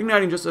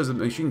 Igniting just as the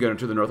machine gunner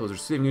to the north was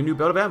receiving a new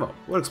belt of ammo.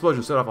 One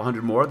explosion set off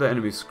 100 more. The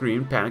enemy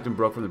screamed, panicked, and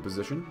broke from their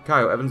position.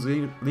 Kyle Evans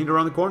leaned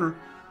around the corner.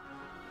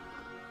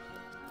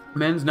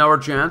 Men's now our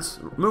chance.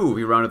 Move!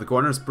 He rounded the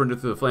corner and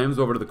sprinted through the flames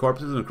over to the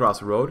corpses and across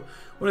the road.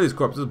 One of these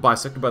corpses,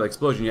 bisected by the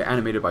explosion yet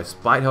animated by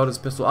spite, held his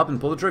pistol up and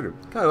pulled the trigger.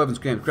 Kyle Evans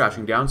came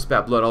crashing down,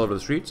 spat blood all over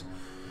the streets.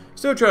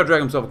 Still tried to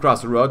drag himself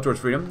across the road towards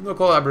freedom. No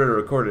collaborator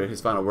recorded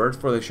his final words,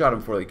 for they shot him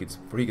before he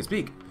could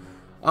speak.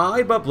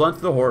 I but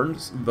blunt the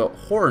horns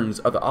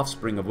of the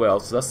offspring of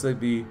Wales, lest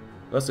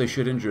they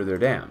should injure their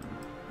dam.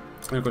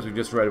 And of course, we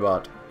just read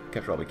about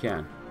capture all we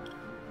can.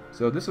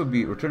 So this would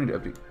be returning to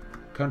empty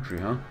country,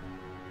 huh?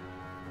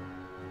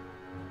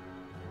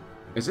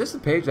 Is this the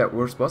page that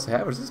we're supposed to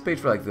have, or is this the page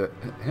for like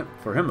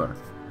for Himmler?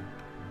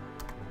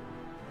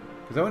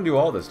 Because I want to do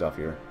all this stuff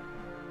here.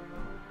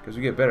 Because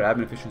we get better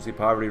admin efficiency,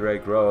 poverty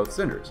rate, growth,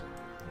 cinders.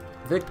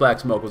 Thick black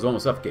smoke was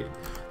almost suffocating.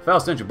 The foul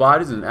stench of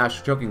bodies and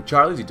ash choking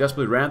Charlies, he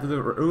desperately ran through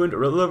the ruined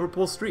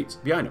Liverpool streets.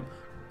 Behind him,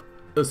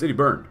 the city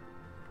burned.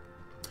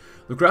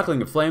 The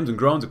crackling of flames and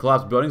groans of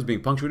collapsed buildings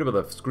being punctuated by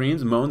the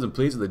screams, moans, and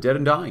pleas of the dead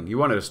and dying. He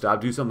wanted to stop,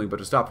 do something, but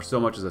to stop for so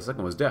much as a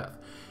second was death.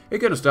 He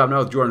couldn't stop now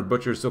with Jordan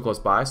Butcher so close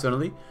by.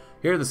 Suddenly,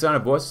 he heard the sound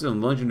of voices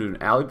and lunged into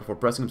an alley before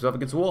pressing himself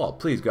against the wall.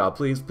 Please, God,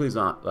 please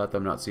not let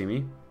them not see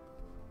me.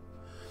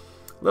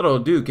 Little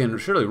Duke can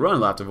surely run,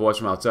 laughed a voice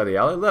from outside the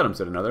alley. Let him,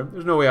 said another.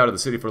 There's no way out of the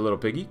city for little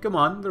piggy. Come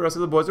on, the rest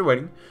of the boys are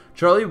waiting.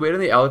 Charlie waited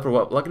in the alley for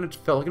what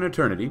felt like an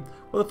eternity,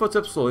 while the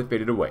footsteps slowly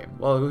faded away.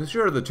 While he was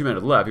sure the two men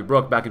had left, he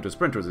broke back into a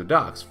sprint towards the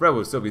docks. Fred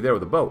would still be there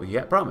with a boat, he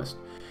had promised.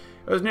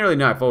 It was nearly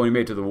nightfall when he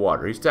made it to the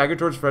water. He staggered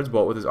towards Fred's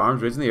boat with his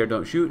arms raised in the air.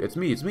 Don't shoot, it's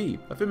me, it's me.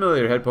 A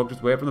familiar head poked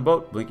its way up from the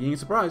boat, blinking in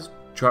surprise.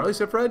 Charlie,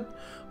 said Fred.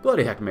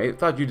 Bloody heck, mate,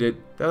 thought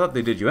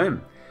they did you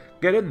in.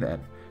 Get in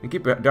then, and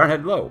keep your darn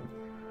head low.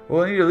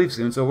 Well, I need to leave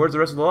soon, so where's the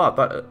rest of the lot?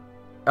 Thought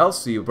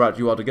Elsie brought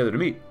you all together to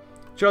meet.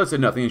 Charlie said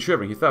nothing, and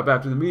shivering, he thought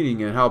back to the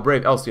meeting and how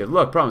brave Elsie had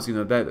looked, promising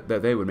them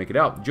that they would make it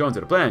out. Jones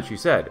had a plan, she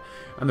said,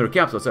 and there were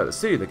camps outside the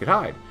city they could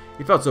hide.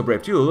 He felt so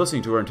brave, too,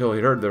 listening to her until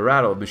he heard the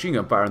rattle of machine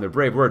gun fire, and their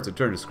brave words had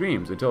turned to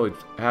screams, until he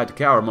had to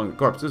cower among the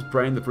corpses,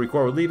 praying the Free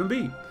Corps would leave him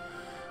be.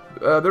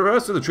 The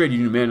rest of the trade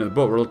union men in the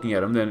boat were looking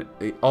at him, then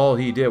all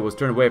he did was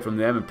turn away from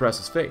them and press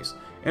his face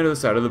into the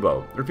side of the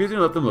boat, refusing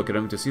to let them look at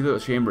him to see the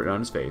shame written on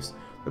his face.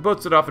 The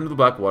boat set off into the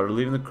black water,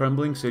 leaving the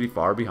crumbling city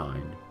far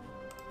behind.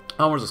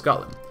 Onwards to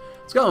Scotland.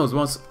 Scotland was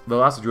once the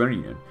last to join our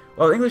union.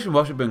 While the English and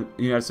Welsh had been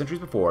united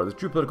centuries before, the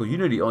true political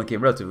unity only came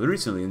relatively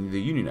recently in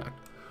the Union Act.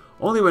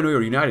 Only when we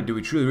were united did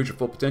we truly reach our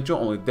full potential.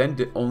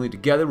 Only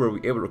together were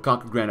we able to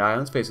conquer grand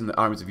islands, facing the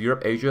armies of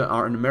Europe, Asia,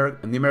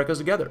 and the Americas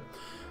together.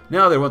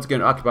 Now they're once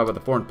again occupied by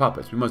the foreign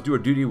puppets. We must do our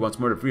duty once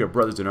more to free our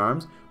brothers in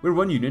arms. We're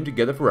one union,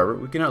 together forever.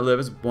 We cannot live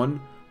as one.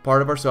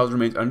 Part of ourselves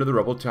remains under the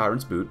rebel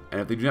tyrant's boot, and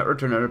if they do not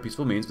return under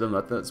peaceful means, then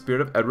let the spirit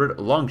of Edward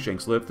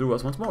Longshanks live through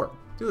us once more.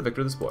 To the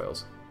victor of the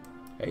spoils.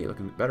 Hey,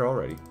 looking better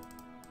already.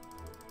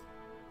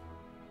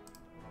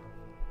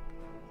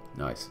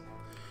 Nice.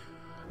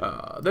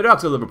 The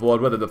docks of Liverpool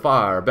had weathered the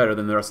fire better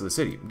than the rest of the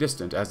city,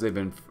 distant as they've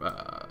been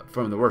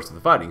from the worst of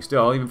the fighting.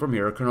 Still, even from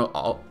here,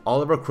 Colonel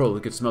Oliver Crowley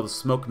could smell the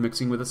smoke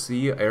mixing with the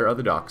sea air of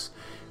the docks.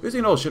 Using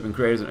an old shipping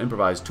crate as an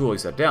improvised tool, he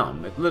sat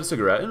down, lit a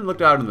cigarette, and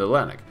looked out into the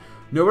Atlantic.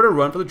 Nowhere to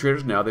run for the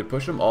traders now, they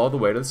pushed them all the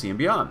way to the sea and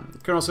beyond.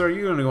 Colonel, sir,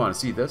 you're going to want to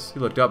see this. He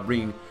looked up,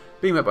 being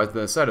met by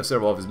the sight of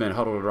several of his men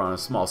huddled around a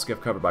small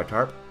skiff covered by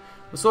tarp.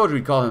 The soldier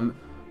he called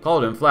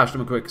him, flashed him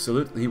a quick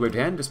salute. He waved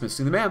a hand,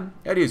 dismissing the man.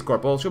 At ease,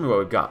 Corporal, show me what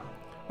we've got.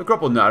 The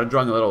corporal nodded,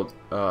 drawing a little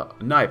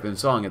knife and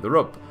sawing at the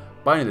rope,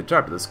 binding the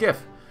tarp of the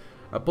skiff.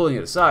 Pulling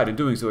it aside, and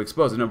doing so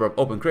exposed a number of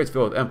open crates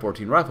filled with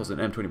M14 rifles and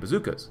M20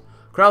 bazookas.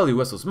 Crowley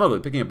whistled smugly,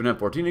 picking up an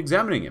M14 and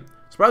examining it.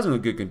 Surprisingly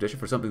good condition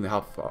for something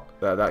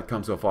that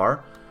come so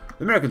far.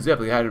 The Americans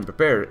definitely hadn't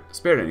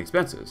spared any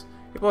expenses.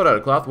 He pulled out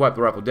a cloth, wiped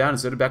the rifle down, and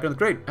set it back in the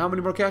crate. How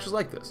many more caches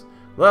like this?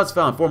 The lads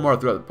found 4 more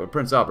throughout the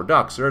Prince Albert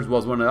docks, sir, as well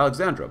as one at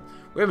Alexandria.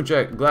 We haven't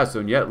checked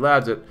Gladstone yet.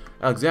 Lads at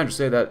Alexandria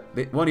say that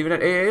they weren't even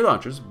at AA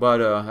launches, but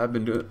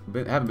haven't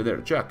been there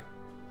to check.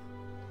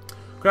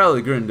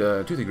 Crowley grinned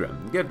a toothy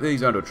grin. Get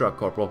these onto a truck,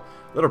 Corporal.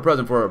 Little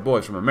present for our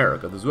boys from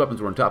America. Those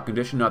weapons were in top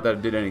condition, not that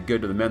it did any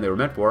good to the men they were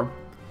meant for.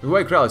 The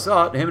way Crowley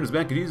saw it, him and his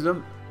men could use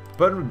them,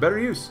 but in better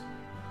use.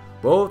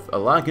 Both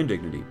alike in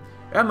dignity.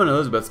 Emma and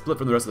Elizabeth split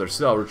from the rest of their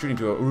cell, retreating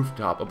to a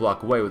rooftop a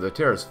block away with the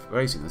terrace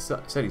facing the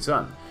setting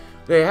sun.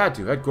 They had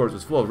to. Headquarters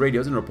was full of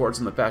radios and reports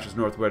on the fascist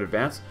northward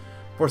advance,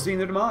 foreseeing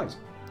their demise.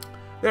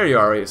 There you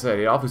are, said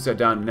Adolf, who sat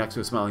down next to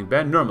a smiling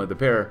Ben. Normally the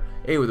pair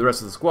ate with the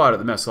rest of the squad at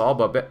the mess hall,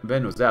 but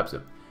Ben was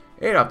absent.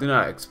 Adolf did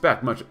not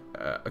expend much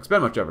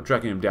effort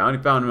tracking him down.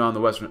 He found him on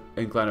the western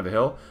incline of a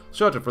hill,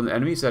 sheltered from the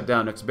enemy, sat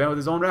down next to Ben with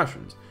his own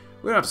rations.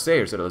 We don't have to stay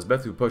here, said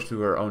Elizabeth, who pushed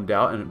through her own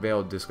doubt and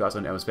veiled disgust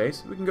on Emma's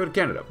face. We can go to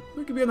Canada.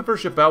 We can be on the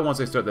first ship out once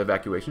they start the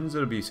evacuations.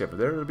 It'll be safer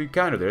there. It'll be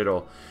kinder there.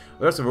 The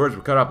rest of her words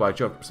were cut off by a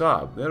choked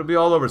sob. It'll be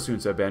all over soon,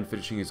 said Ben,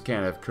 finishing his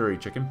can of curry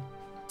chicken.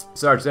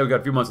 Sarge said we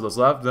got a few months of this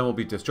left, then we'll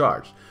be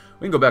discharged.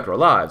 We can go back to our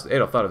lives.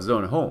 Adolf thought of his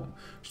own home.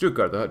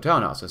 Stuttgart, the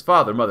townhouse, his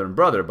father, mother, and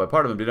brother, but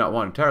part of them did not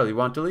entirely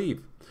want to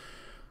leave.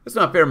 It's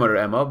not fair, muttered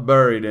Emma,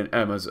 buried in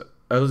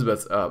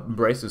Elizabeth's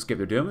embrace to escape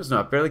their doom. It's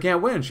not fair, they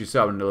can't win, she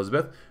sobbed into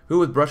Elizabeth, who,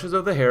 with brushes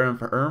of the hair in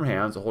her firm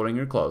hands, holding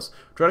her close,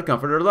 tried to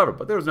comfort her lover,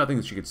 but there was nothing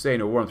that she could say,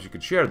 no warmth she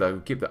could share that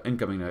would keep the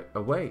incoming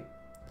away.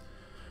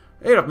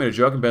 Adolf made a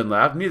joke and Ben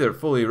laughed. Neither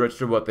fully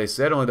registered what they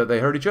said, only that they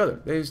heard each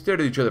other. They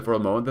stared at each other for a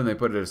moment, then they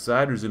put it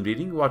aside and resumed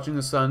eating, watching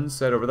the sun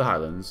set over the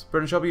highlands.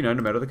 Britain shall be united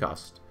no matter the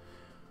cost.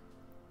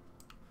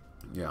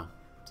 Yeah,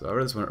 so I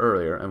read this one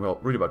earlier, and we'll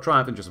read about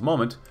Triumph in just a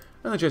moment,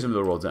 and then chase him to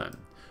the world's end.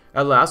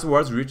 At last, the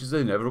war reaches the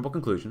inevitable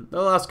conclusion.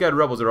 The last scattered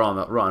rebels are on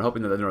the run,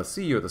 hoping that the North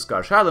Sea or the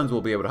Scottish Highlands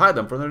will be able to hide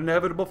them from their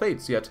inevitable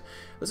fates. Yet,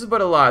 this is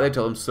but a lie they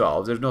tell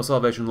themselves. There's no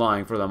salvation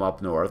lying for them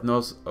up north, no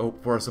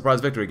hope for a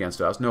surprise victory against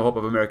us, no hope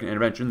of American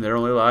intervention. There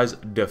only lies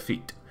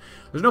defeat.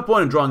 There's no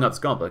point in drawing out this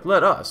conflict.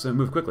 Let us, and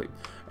move quickly,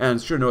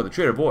 and sure no other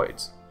traitor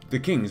voids the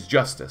king's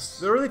justice.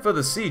 The relief of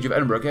the siege of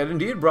Edinburgh had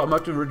indeed brought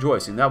much of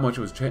rejoicing. That much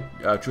was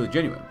truly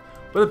genuine.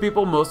 But the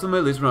people, most of them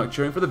at least, were not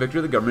cheering for the victory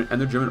of the government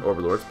and their German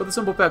overlords, but the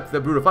simple fact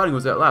that brutal fighting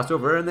was at last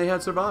over and they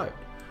had survived.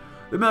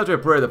 The military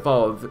parade that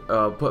followed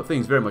put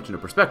things very much into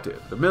perspective.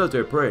 The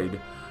military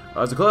parade,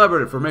 as the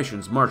collaborative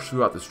formations marched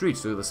throughout the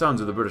streets to the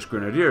sounds of the British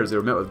Grenadiers, they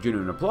were met with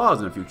genuine applause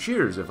and a few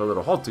cheers, if a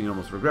little halting and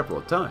almost regretful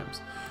at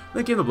times.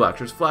 Then came the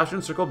Blackshires, flashed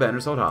and circled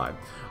banners held high,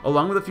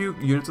 along with a few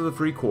units of the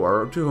Free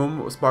Corps, to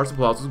whom sparse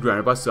applause was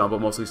granted by some,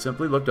 but mostly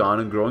simply looked on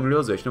in growing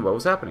realization of what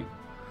was happening.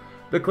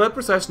 The clear,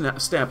 precise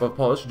stamp of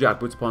polished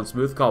jackboots upon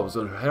smooth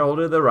cobblestone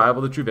heralded the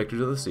arrival of the true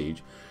victors of the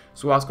siege.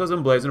 Swastikas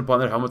emblazoned upon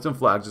their helmets and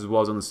flags, as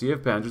well as on the sea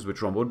of panzers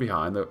which rumbled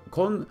behind the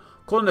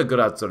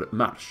Kolonnegrazer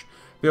Marsch.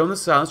 Beyond the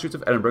silent streets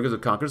of Edinburgh, as the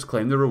conquerors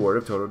claimed the reward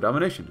of total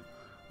domination.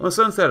 When the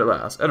sun set at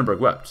last, Edinburgh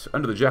wept,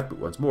 under the jackboot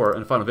once more,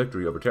 in a final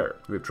victory over terror.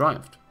 We have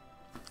triumphed.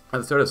 At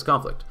the start of this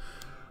conflict,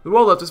 the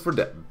world left us for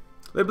dead.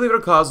 They believe our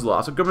cause is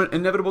lost, our government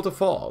inevitable to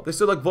fall. They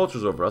stood like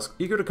vultures over us,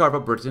 eager to carve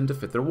up Britain to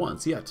fit their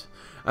wants. Yet,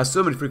 as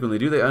so many frequently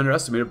do, they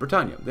underestimated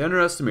Britannia. They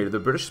underestimated the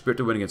British spirit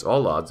to win against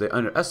all odds. They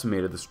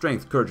underestimated the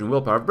strength, courage, and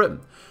willpower of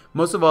Britain.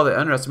 Most of all, they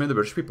underestimated the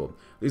British people.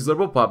 These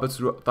liberal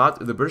puppets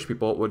thought the British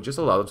people would just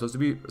allow themselves to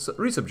be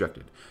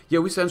resubjected.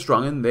 Yet we stand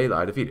strong and they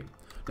lie defeated.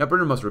 Now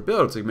Britain must rebuild.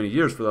 It'll take many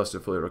years for us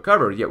to fully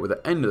recover, yet with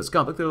the end of this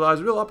conflict there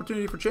lies a real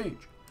opportunity for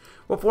change.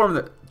 What form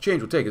that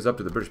change will take is up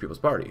to the British People's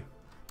Party.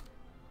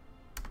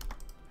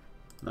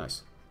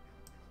 Nice.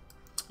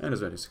 And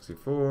it's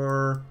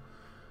 1964.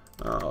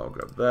 I'll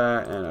grab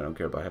that, and I don't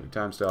care about heavy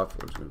time stuff.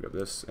 We're just going to grab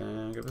this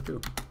and grab it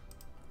too.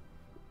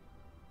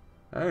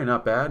 Hey,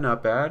 not bad,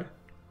 not bad.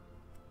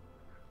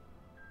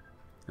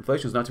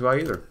 Inflation's not too high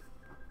either.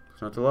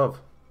 It's not to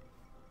love.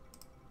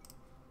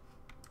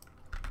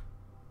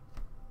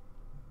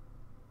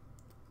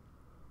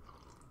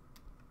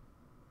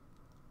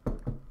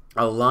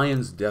 A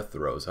lion's death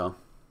throes, huh?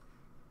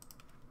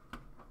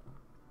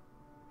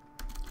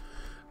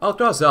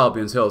 Across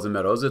Albion's hills and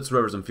meadows, its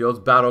rivers and fields,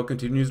 battle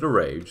continues to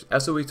rage.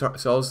 SOE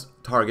cells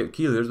target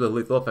key leaders with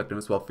lethal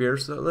effectiveness, while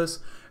fearless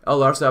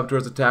LR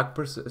saboteurs attack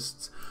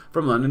persists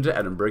from London to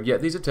Edinburgh.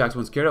 Yet these attacks,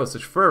 once carried out with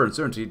such fervor and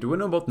certainty,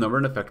 dwindle both number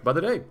and effect by the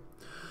day.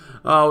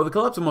 With the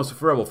collapse of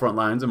most rebel front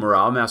lines and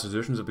morale, mass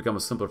desertions have become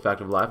a simpler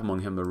fact of life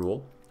among him the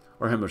rule,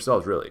 or him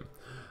themselves really.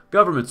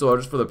 Government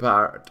soldiers, for the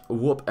part,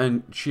 whoop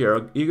and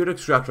cheer, eager to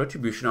extract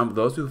retribution on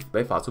those who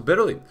they fought so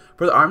bitterly.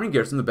 For the army and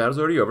garrison, the battle's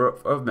already over,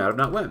 a matter of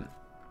not when.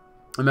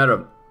 A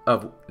matter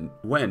of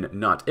when,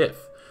 not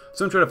if.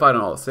 Some try to fight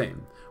on all the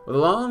same.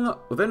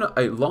 Within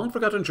a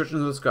long-forgotten church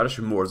in the Scottish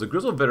moors, a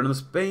grizzled veteran of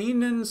the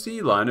Spain and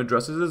Sea Line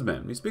addresses his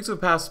men. He speaks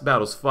of past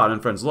battles fought and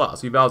friends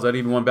lost. He vows that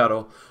even one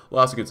battle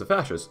lost against the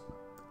fascists,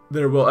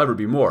 there will ever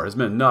be more. His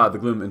men nod, the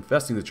gloom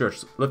infesting the church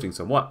lifting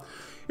somewhat.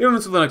 Even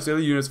until the next day,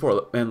 the units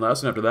 4 men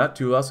less, and after that,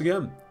 2 less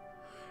again.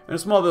 In a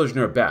small village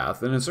near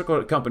Bath, an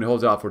encircled company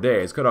holds out for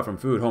days, cut off from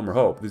food, home, or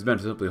hope. These men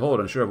simply hold,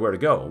 unsure of where to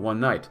go. One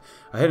night,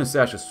 a hidden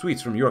stash of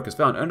sweets from York is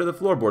found under the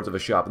floorboards of a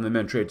shop, and the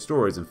men trade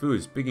stories and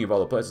food, speaking of all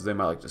the places they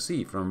might like to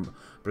see, from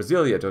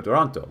Brasilia to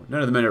Toronto.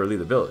 None of the men ever leave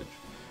the village.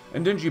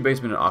 In a dingy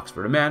basement in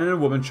Oxford, a man and a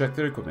woman check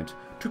their equipment.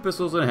 2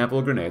 pistols and a handful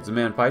of grenades. The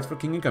man fights for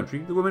king and country,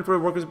 the woman for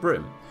workers'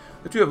 Britain.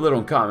 The two have little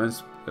in common,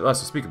 less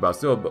to speak about.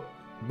 Still,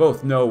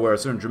 both know where a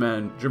certain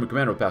German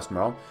commander will pass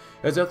tomorrow.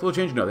 His death will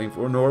change nothing,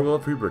 for nor will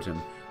it free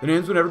Britain. The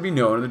names will never be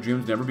known, and the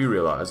dreams never be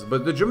realized.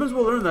 But the Germans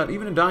will learn that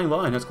even a dying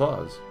lion has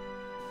claws.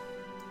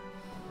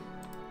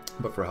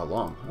 But for how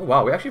long? Oh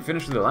wow, we actually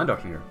finished the land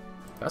auction here.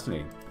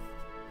 Fascinating.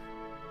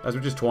 As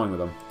we're just toying with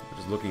them. We're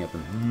just looking at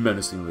them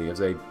menacingly as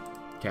they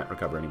can't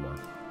recover anymore.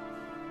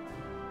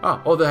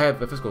 Oh, they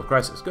have a fiscal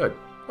crisis. Good.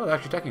 Oh, they're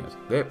actually attacking us.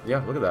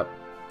 Yeah, look at that.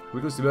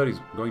 Weekly stability is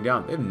going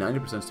down. They have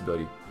 90%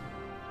 stability.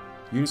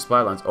 Unit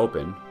supply lines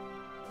open.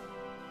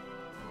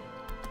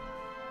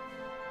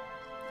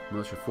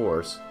 Militia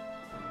force.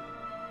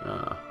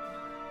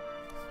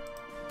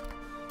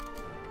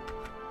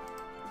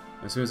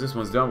 As soon as this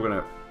one's done, we're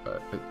going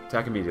to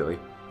attack immediately.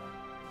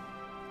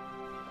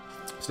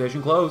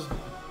 Station close.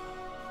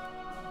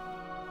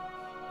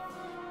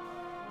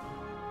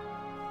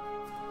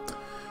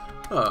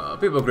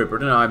 People of Great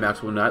Britain, I,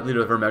 Maxwell Knight,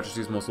 leader of Her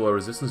Majesty's Most Loyal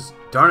Resistance,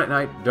 darn it,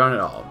 Knight, darn it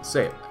all.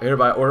 Say, I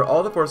hereby order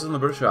all the forces in the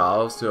British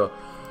Isles to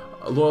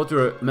loyal to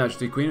Her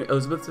Majesty Queen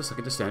Elizabeth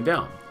II to stand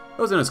down.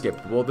 It was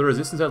inescapable. The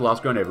resistance had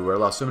lost ground everywhere,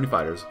 lost so many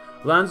fighters.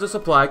 Lands to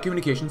supply,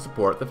 communication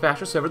support, the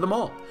fascists severed them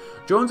all.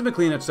 Jones and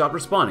McLean had stopped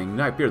responding,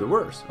 Knight feared the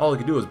worst. All he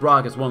could do was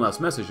broadcast one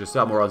last message to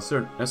stop more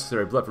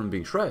unnecessary blood from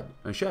being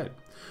shed.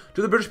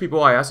 To the British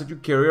people, I ask that you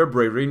carry our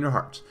bravery in your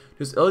hearts. To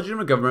this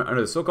illegitimate government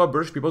under the so-called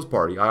British People's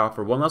Party, I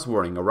offer one last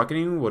warning. A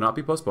reckoning will not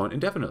be postponed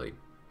indefinitely.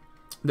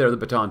 There, the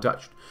baton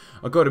touched.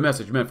 A coded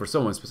message meant for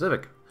someone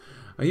specific.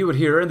 He would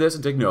hear this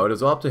and take note. It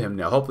was all up to him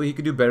now. Hopefully he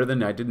could do better than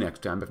Knight did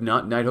next time. If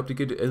not, Knight hoped he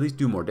could at least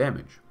do more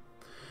damage.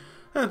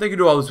 And thank you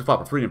to all those who fought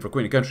for freedom for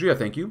Queen and country. I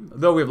thank you.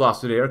 Though we have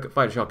lost today, our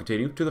fight shall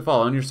continue. To the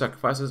fallen, your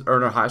sacrifices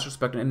earn our highest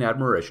respect and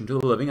admiration. To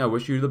the living, I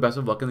wish you the best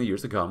of luck in the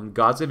years to come.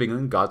 God save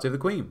England, God save the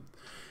Queen.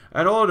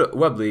 And old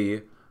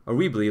Webley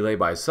lay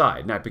by his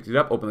side. Knight picked it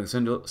up, opened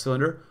the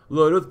cylinder,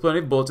 loaded with plenty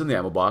of bullets in the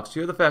ammo box.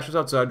 Here the fascists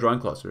outside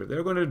drawing closer. They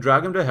were going to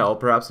drag him to hell.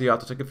 Perhaps he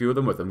ought to take a few of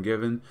them with him, give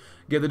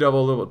the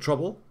devil a little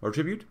trouble or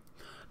tribute.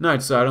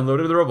 Knight sighed,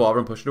 unloaded the revolver,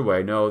 and pushed it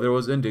away. No, there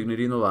was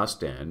indignity in the last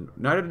stand.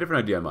 Knight had a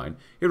different idea in mind.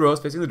 He rose,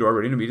 facing the door,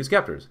 ready to meet his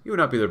captors. He would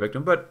not be their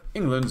victim, but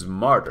England's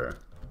martyr.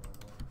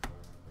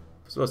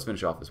 So let's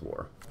finish off this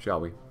war, shall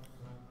we?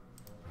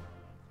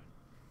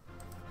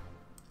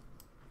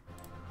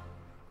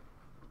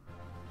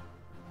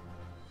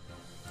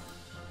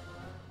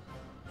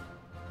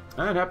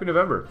 And happy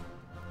November.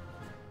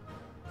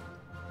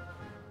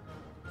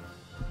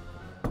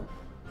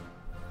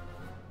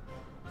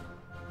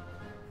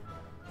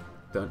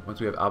 Done. Once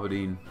we have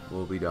Aberdeen,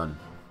 we'll be done.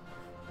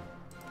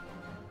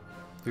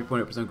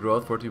 3.8%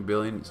 growth, 14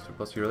 billion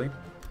surplus yearly.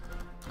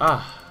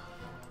 Ah,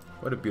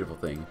 what a beautiful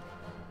thing.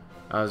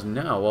 As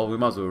now, well, we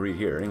might as well read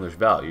here, English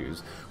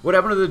values. What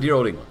happened to the dear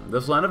old England?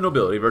 This land of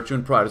nobility, virtue,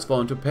 and pride has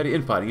fallen to petty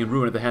infighting and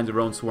ruin at the hands of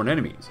our own sworn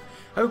enemies.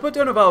 Have we put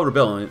down a vile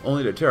rebellion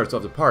only to tear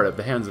ourselves apart at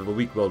the hands of a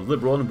weak-willed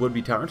liberal and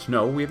would-be tyrant?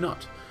 No, we have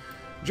not.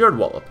 Gerard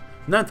Wallop,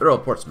 9th Earl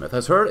of Portsmouth,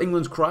 has heard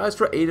England's cries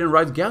for aid and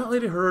rides gallantly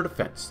to her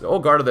defense. The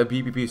old guard of the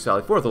BPP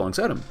sally forth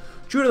alongside him.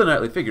 True to the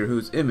knightly figure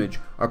whose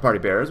image our party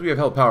bears, we have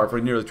held power for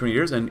nearly 20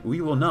 years, and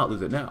we will not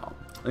lose it now.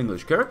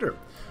 English character.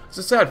 It's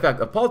a sad fact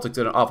that politics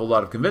and an awful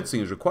lot of convincing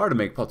is required to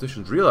make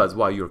politicians realize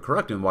why you are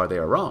correct and why they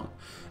are wrong.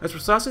 It's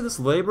precisely this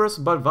laborious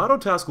but vital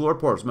task Lord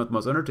Portsmouth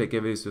must undertake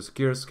if he is to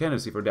secure his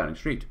candidacy for Downing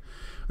Street.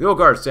 The old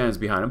guard stands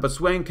behind him, but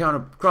swaying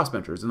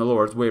crossbenchers and the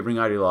Lords, wavering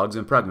ideologues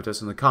and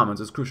pragmatists in the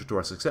Commons is crucial to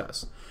our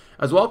success.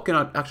 As Wallop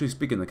cannot actually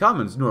speak in the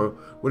Commons, nor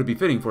would it be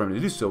fitting for him to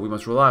do so, we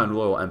must rely on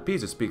loyal MPs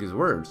to speak his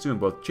words. Soon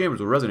both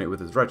chambers will resonate with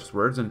his righteous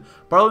words, and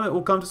Parliament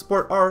will come to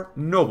support our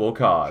noble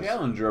cause.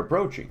 Challenger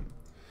approaching.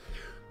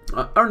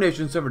 Our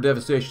nation suffered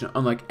devastation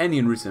unlike any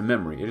in recent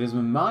memory. It is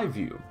in my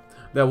view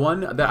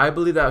that I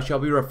believe that shall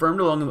be reaffirmed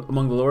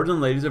among the lords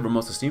and ladies of our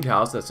most esteemed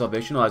house, that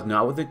salvation lies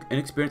not with the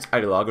inexperienced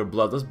ideologue or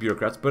bloodless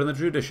bureaucrats, but in the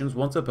traditions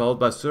once upheld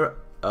by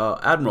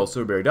Admiral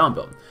Sir Barry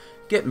Domville.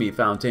 Get me,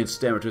 Fountaine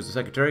stammered to his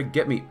secretary.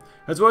 Get me.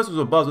 His voice was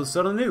abuzz with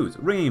sudden news.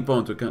 Ringing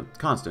phones were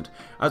constant,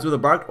 as were the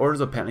barked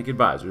orders of panic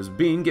advisors.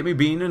 Bean, get me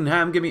Bean, and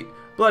Ham, get me...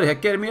 Bloody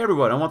heck, get me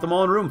everyone. I want them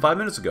all in a room 5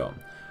 minutes ago.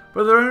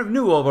 For the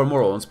renewal of our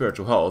moral and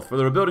spiritual health, for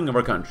the rebuilding of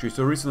our country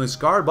so recently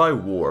scarred by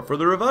war, for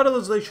the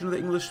revitalization of the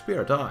English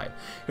spirit, I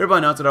hereby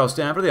announce that I will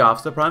stand for the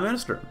office of Prime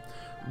Minister.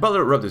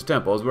 Butler rubbed his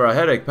temples, where a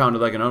headache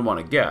pounded like an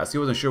unwanted guest. He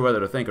wasn't sure whether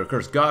to thank or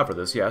curse God for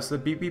this. Yes, the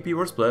BPP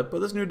were split, but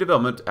this new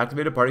development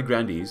activated party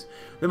grandees.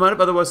 They might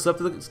have otherwise slept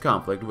through this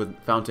conflict with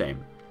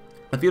Fountaine.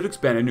 The field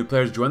expanded, new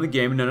players joined the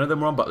game, and none of them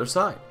were on Butler's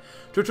side.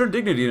 To return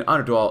dignity and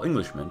honor to all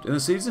Englishmen, in the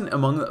season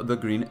among the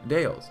Green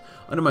Dales.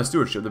 Under my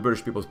stewardship, the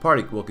British People's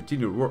Party will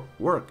continue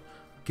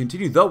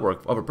the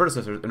work of our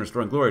predecessors in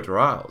restoring glory to our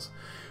isles.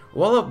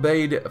 Wallop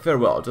bade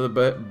farewell to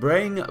the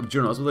braying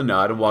journalists with a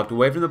nod and walked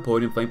away from the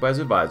podium flanked by his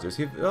advisors.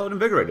 He felt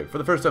invigorated for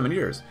the first time in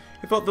years.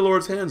 He felt the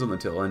Lord's hands on the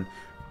till, and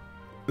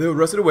they were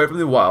wrested away from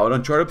the wild,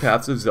 uncharted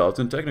paths of zealots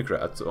and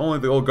technocrats. Only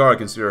the old guard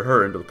can steer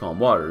her into the calm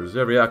waters.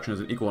 Every action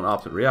is an equal and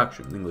opposite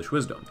reaction. English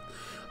wisdom.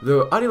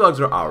 The ideologues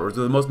are ours,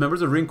 though the most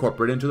members are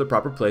reincorporated into their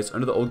proper place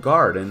under the old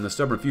guard, and the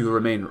stubborn few who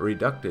remain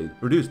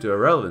reduced to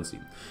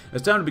irrelevancy.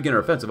 It's time to begin our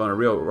offensive on our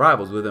real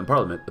rivals within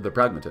Parliament, the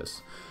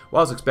pragmatists.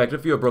 While it's expected,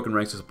 a few have broken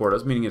ranks to support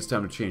us, meaning it's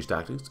time to change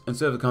tactics.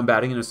 Instead of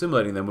combating and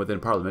assimilating them within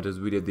Parliament as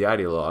we did the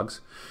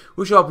ideologues,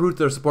 we shall uproot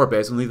their support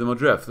base and leave them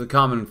adrift. The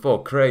common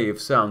folk crave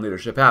sound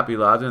leadership, happy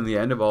lives, and in the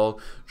end of all,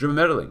 German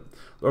meddling.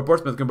 Lord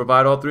Portsmouth can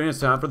provide all three, and it's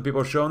time for the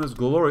people shown this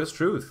glorious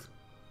truth.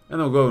 And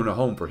they'll go into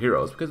Home for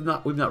Heroes, because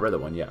we've not read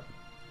that one yet.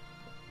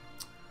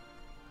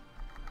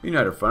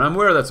 United Front. I'm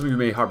aware that some of you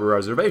may harbor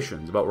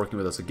reservations about working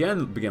with us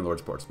again, began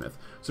Lord Portsmouth,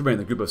 surveying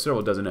the group of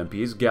several dozen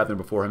MPs gathering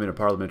before him in a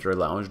parliamentary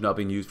lounge, not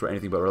being used for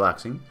anything but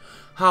relaxing.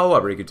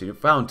 However, he continued,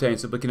 Fountaine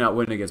simply cannot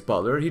win against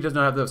Butler. He does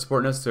not have the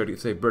support necessary to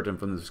save Britain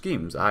from the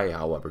schemes. I,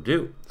 however,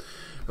 do.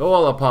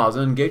 Wallop paused,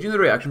 engaging the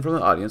reaction from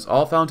the audience.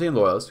 All Fountaine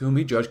loyalists whom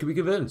he judged could be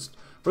convinced.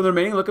 From the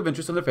remaining look of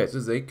interest on their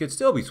faces, they could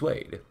still be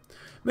swayed.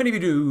 Many of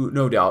you do,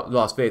 no doubt,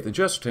 lost faith in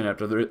Chesterton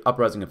after the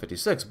uprising of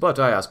 '56, but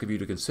I ask of you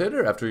to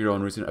consider, after your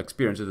own recent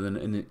experiences in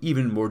an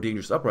even more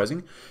dangerous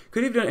uprising,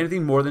 could he have done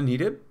anything more than he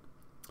did?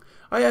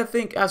 I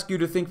ask you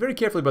to think very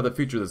carefully about the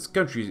future of this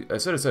country,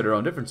 set aside our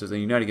own differences,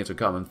 and unite against a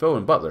common foe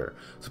in Butler.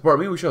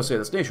 Support me, we shall save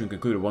this nation,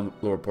 concluded one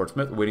Lord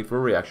Portsmouth, waiting for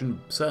a reaction,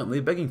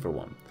 silently begging for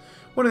one.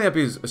 One of the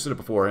MPs stood up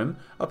before him,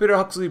 a Peter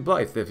Huxley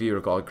Blythe, if you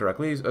recall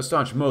correctly, a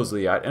staunch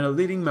Mosleyite, and a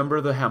leading member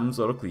of the Ham's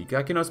little clique.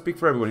 I cannot speak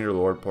for everyone here,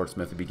 Lord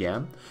Portsmouth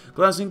began,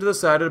 glancing to the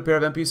side at a pair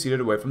of MPs seated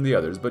away from the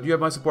others, but you have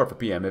my support for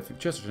PM. If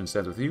Chesterton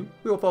stands with you,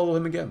 we will follow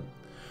him again.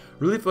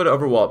 Relief flowed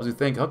over Wallop as he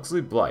thanked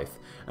Huxley Blythe,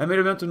 and made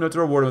a mental note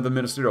to reward him with a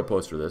ministerial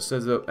post for this.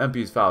 As the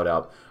MPs filed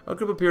out, a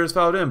group of peers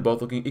filed in,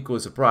 both looking equally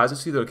surprised to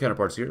see their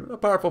counterparts here. A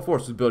powerful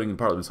force was building in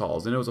Parliament's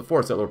halls, and it was a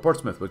force that Lord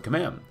Portsmouth would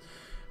command.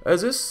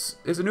 As this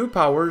is a new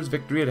power's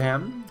victory at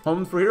hand,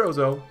 home for heroes,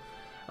 though.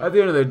 At the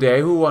end of the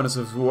day, who won us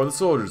war? The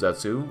soldiers,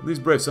 that's who. These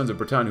brave sons of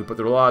Britannia who put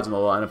their lives on the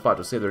line and fought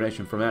to save their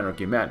nation from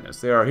anarchy and madness.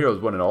 They are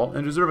heroes, one and all,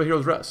 and deserve a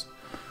hero's rest.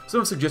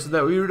 Some have suggested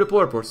that we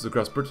redeploy forces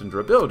across Britain to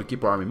rebuild to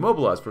keep our army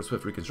mobilized for a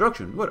swift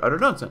reconstruction. What utter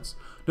nonsense!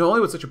 Not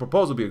only would such a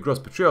proposal be a gross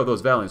betrayal of those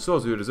valiant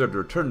souls who deserve to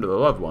return to their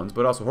loved ones,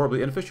 but also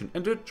horribly inefficient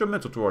and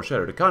detrimental to our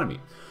shattered economy.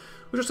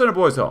 We shall send our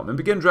boys home and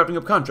begin drafting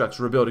up contracts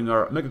for rebuilding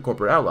our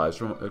megacorporate allies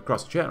from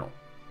across the channel.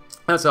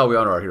 That's how we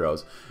honor our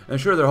heroes, and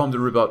ensure their homes are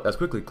rebuilt as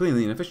quickly,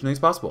 cleanly, and efficiently as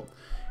possible.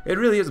 It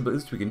really is the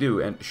least we can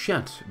do, and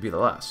shan't be the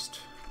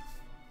last.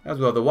 As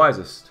well, the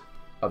wisest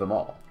of them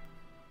all.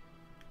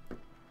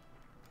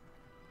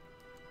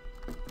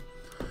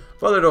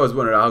 Butler had always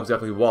wondered how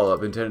exactly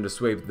Wallop intended to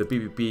sway the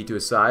BPP to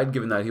his side,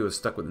 given that he was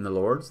stuck within the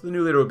Lords. The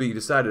new leader would be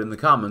decided in the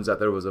Commons, that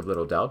there was of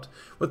little doubt,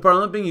 with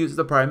Parliament being used as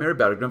the primary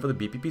battleground for the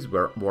BPP's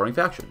warring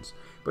factions.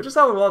 But just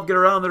how would Wallop get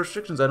around the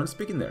restrictions on him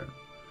speaking there?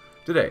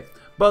 Today,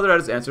 Butler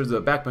had his answers as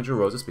the backbencher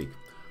rose to speak.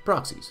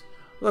 Proxies.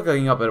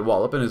 Looking up at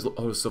Wallop and his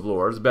hosts of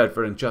lords,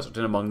 Bedford and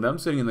Chesterton among them,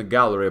 sitting in the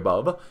gallery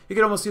above, he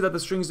could almost see that the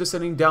strings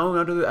descending down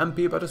onto the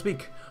MP about to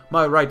speak.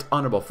 My right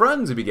honourable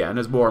friends, he began,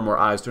 as more and more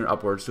eyes turned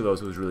upwards to those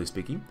who was really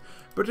speaking.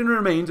 Britain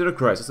remains in a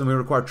crisis, and we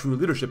require true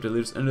leadership to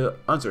lead us into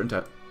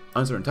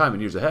uncertain time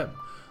and years ahead.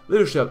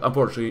 Leadership,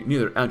 unfortunately,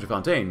 neither Andrew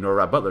Fontaine nor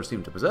Rab Butler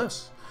seemed to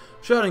possess.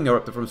 Shouting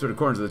erupted from certain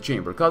corners of the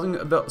chamber, causing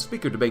the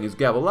speaker to bang his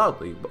gavel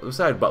loudly.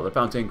 Beside Butler,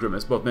 Fontaine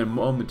grimaced, both men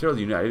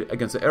momentarily united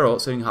against the Earl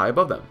sitting high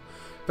above them.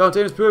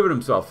 Fontaine has proven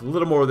himself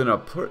little more than a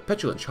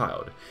petulant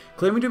child,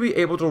 claiming to be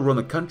able to run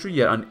the country,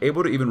 yet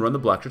unable to even run the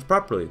Blackshirts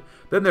properly.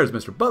 Then there's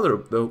Mr. Butler,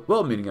 though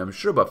well-meaning, I'm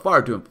sure, but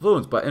far too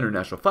influenced by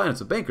international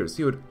finance and bankers.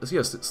 He would see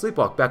us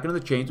sleepwalk back into the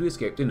chains we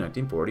escaped in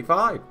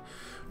 1945.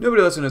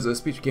 Nobody listened as the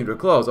speech came to a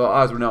close. All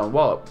eyes were now on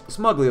Wallop,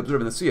 smugly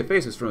observing the sea of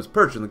faces from his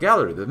perch in the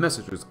gallery. The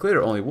message was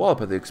clear. Only Wallop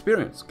had the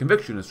experience,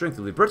 conviction, and strength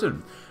to lead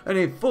Britain, and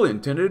he fully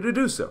intended to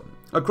do so.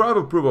 A cry of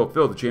approval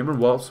filled the chamber, and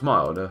Wallop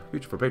smiled, a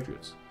future for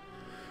patriots.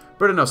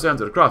 Britain now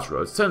stands at a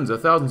crossroads. Tens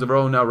of thousands of our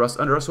own now rust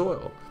under our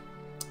soil.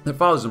 Their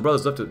fathers and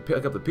brothers left to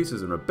pick up the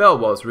pieces and rebel.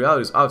 While this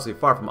reality is obviously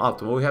far from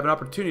optimal, we have an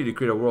opportunity to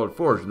create a world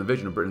forged in the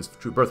vision of Britain's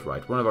true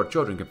birthright, one of our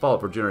children can follow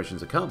for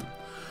generations to come.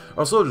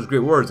 Our soldiers, great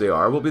words they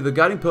are, will be the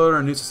guiding pillar in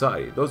our new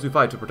society. Those who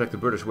fight to protect the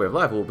British way of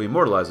life will be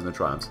immortalized in their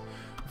triumphs.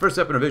 The first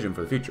step in a vision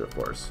for the future, of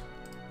course.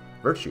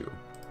 Virtue.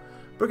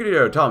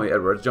 Brigadier Tommy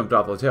Edwards jumped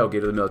off the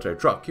tailgate of the military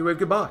truck. He waved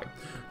goodbye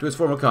to his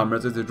former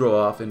comrades as they drove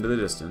off into the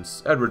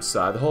distance. Edwards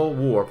sighed. The whole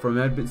war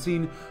had been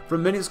seen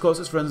from many of his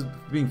closest friends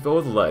being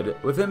filled with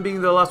lead, with him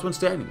being the last one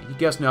standing. He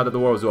guessed now that the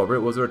war was over, it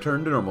was a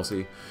return to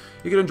normalcy.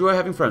 He could enjoy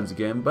having friends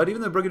again, but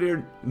even the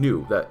Brigadier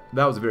knew that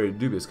that was a very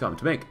dubious comment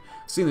to make,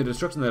 seeing the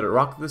destruction that had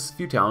rocked this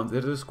few towns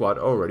that his squad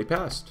already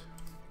passed.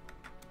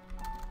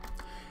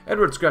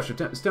 Edward scratched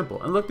his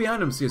temple and looked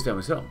behind him to see his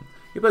family's home.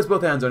 He placed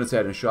both hands on his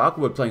head in shock.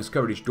 Wood planks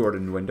covered each door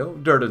and window.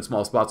 Dirt and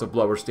small spots of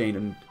blood were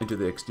stained into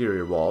the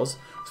exterior walls.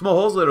 Small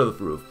holes littered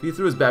the roof. He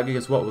threw his bag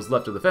against what was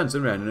left of the fence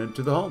and ran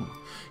into the home.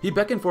 He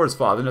beckoned for his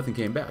father. Nothing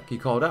came back. He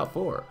called out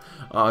for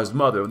his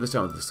mother, this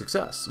time with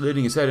success.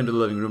 Leading his head into the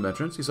living room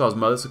entrance, he saw his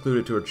mother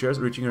secluded to her chair,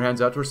 reaching her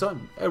hands out to her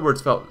son.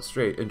 Edward fell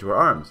straight into her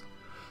arms.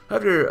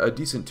 After a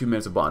decent 2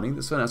 minutes of bonding,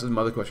 the son asked his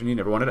mother a question he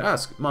never wanted to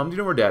ask. Mom, do you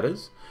know where Dad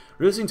is?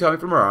 Releasing Tommy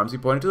from her arms, he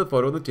pointed to the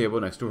photo on the table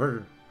next to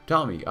her.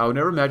 Tommy, I would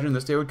never imagine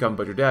this day would come,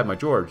 but your dad, my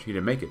George, he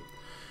didn't make it.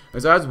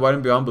 His eyes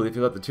widened beyond belief. He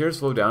let the tears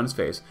flow down his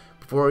face.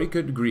 Before he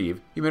could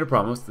grieve, he made a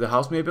promise that the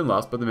house may have been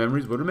lost, but the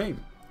memories would remain.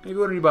 And if you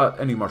wonder about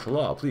any martial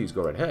law, please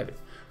go right ahead,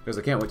 because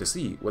I can't wait to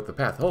see what the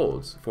path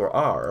holds for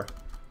our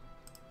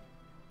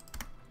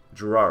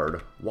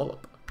Gerard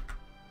Wallop.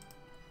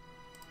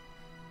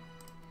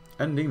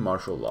 Ending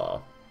martial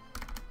law.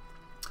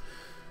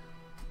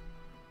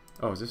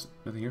 Oh, is this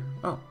nothing here?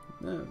 Oh,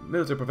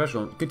 military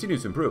professional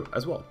continues to improve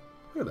as well.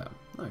 Look at that.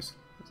 Nice.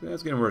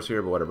 It's getting worse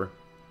here, but whatever.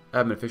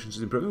 Admin efficiency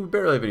is improving. We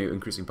barely have any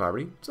increasing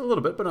poverty. It's a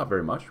little bit, but not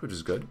very much, which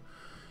is good.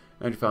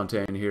 Andrew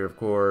Fontaine here, of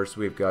course.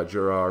 We've got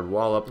Gerard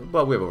Wallop,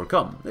 but we have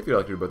overcome. If you'd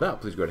like to read about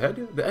that, please go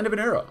ahead. The end of an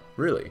era,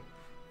 really.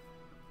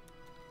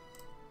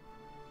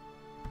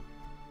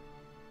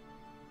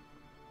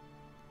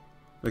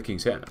 The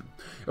King's Hand.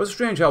 It was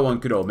strange how one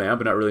could know a man,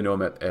 but not really know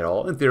him at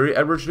all. In theory,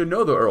 Edward should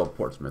know the Earl of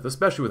Portsmouth,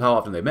 especially with how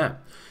often they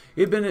met.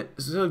 He had been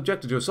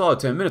subjected to a solid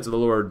 10 minutes of the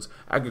Lord's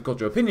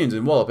agricultural opinions,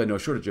 and Wallop had no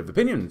shortage of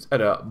opinions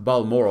at a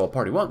Balmoral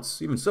party once.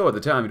 Even so, at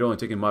the time, he'd only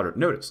taken moderate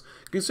notice.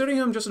 Considering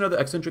him just another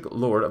eccentric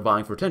lord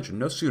vying for attention,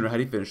 no sooner had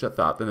he finished that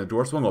thought than the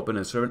door swung open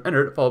and a servant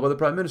entered, followed by the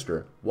Prime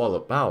Minister.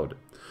 Wallop bowed.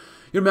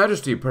 Your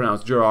Majesty,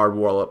 pronounced Gerard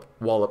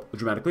Wallop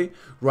dramatically.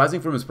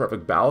 Rising from his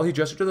perfect bow, he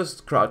gestured to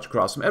the crouch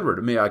across from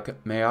Edward. May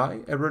I?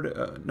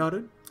 Edward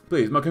nodded.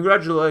 Please, my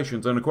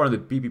congratulations on acquiring the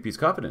BPP's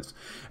confidence,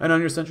 and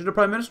on your ascension to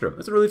Prime Minister.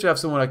 It's a relief to have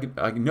someone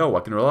I know I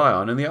can rely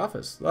on in the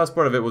office. The last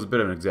part of it was a bit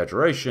of an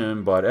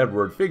exaggeration, but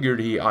Edward figured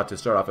he ought to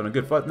start off on a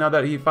good foot now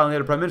that he finally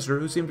had a Prime Minister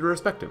who seemed to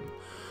respect him.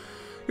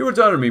 Your words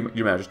honor me,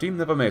 Your Majesty,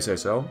 if I may say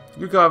so.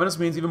 Your confidence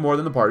means even more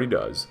than the party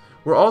does.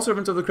 We're all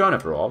servants of the Crown,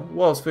 after all.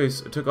 Wall's face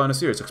took on a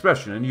serious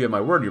expression, and you have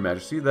my word, Your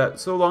Majesty, that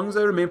so long as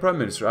I remain Prime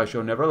Minister, I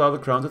shall never allow the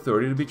Crown's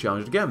authority to be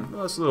challenged again.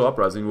 This little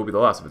uprising will be the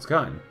last of its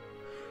kind.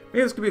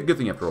 Maybe this could be a good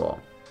thing, after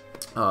all.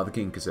 The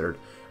King considered.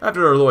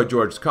 After Lloyd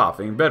George's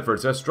coughing,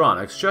 Bedford's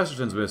histrionics,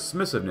 Chesterton's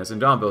submissiveness,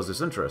 and Domville's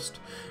disinterest,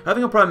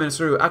 having a Prime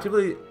Minister who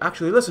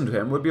actually listened to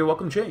him would be a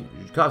welcome change.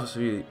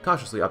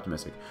 Cautiously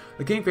optimistic,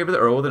 the King favored the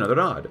Earl with another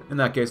nod. In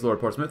that case, Lord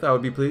Portsmouth, I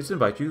would be pleased to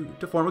invite you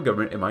to form a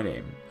government in my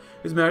name.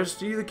 His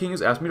Majesty the King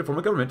has asked me to form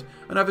a government,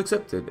 and I've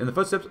accepted. In the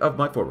footsteps of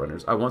my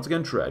forerunners, I once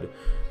again tread,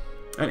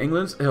 and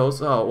England's hills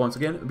once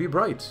again be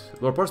bright.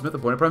 Lord Portsmouth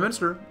appointed Prime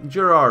Minister.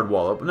 Gerard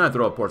Wallop, 9th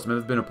Earl of Portsmouth,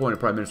 has been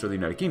appointed Prime Minister of the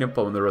United Kingdom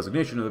following the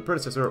resignation of the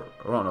predecessor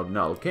Ronald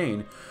Nall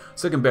Kane,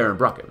 2nd Baron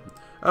Brockett.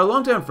 A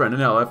longtime friend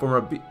and ally,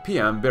 former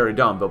PM Barry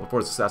Domville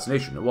before his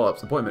assassination,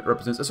 Wallop's appointment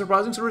represents a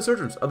surprising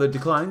resurgence of the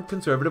declined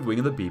conservative wing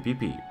of the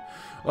BPP,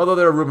 although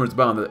there are rumors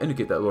abound that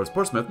indicate that Lord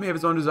Portsmouth may have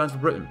his own designs for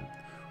Britain.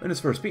 In his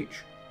first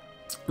speech,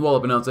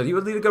 Wallop announced that he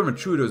would lead a government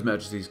true to His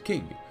Majesty's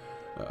King.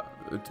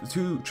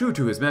 True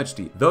to His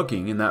Majesty, the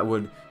King, and that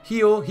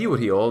he would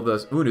heal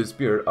the wounded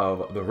spirit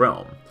of the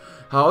realm.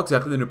 How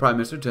exactly the new Prime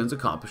Minister intends to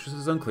accomplish this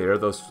is unclear,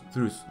 though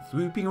through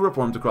sweeping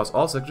reforms across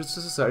all sectors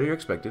of society are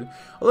expected,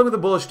 along with a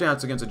bullish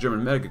stance against the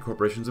German mega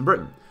corporations in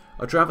Britain.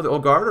 A triumph of the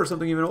old guard, or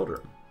something even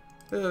older?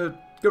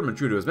 Government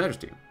true to His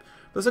Majesty.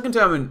 For the second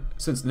time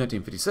since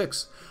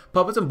 1956,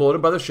 puppets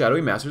emboldened by their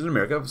shadowy masters in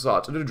America have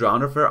sought to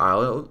drown our fair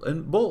isle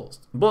in bullets,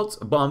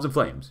 bombs, and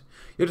flames.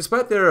 Yet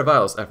despite their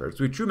vilest efforts,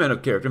 we true men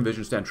of character and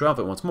vision stand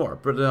triumphant once more.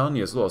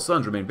 Britannia's loyal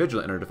sons remain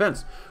vigilant in our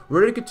defense,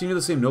 ready to continue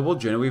the same noble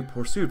agenda we've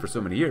pursued for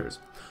so many years.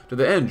 To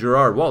the end,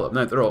 Gerard Wallop,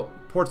 9th Earl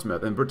of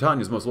Portsmouth, and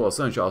Britannia's most loyal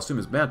son shall assume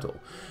his mantle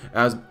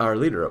as our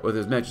leader with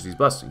His Majesty's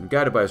blessing.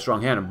 Guided by a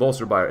strong hand and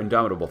bolstered by our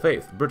indomitable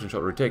faith, Britain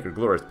shall retake her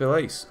glorious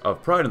place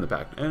of pride in the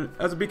pact, and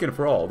as a beacon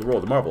for all the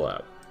world to marvel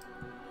at.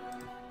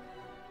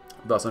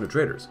 Thus, under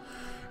traitors.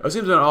 It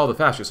seems not all the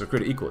fascists are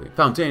created equally.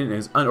 Fontaine and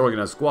his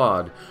unorganized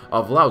squad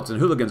of louts and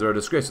hooligans are a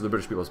disgrace to the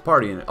British People's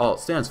Party and all it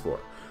stands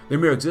for. Their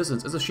mere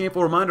existence is a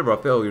shameful reminder of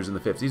our failures in the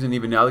 50s, and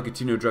even now they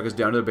continue to drag us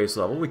down to their base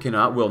level. We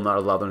will not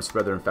allow them to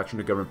spread their infection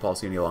to government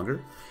policy any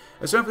longer.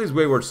 It's time for these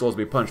wayward souls to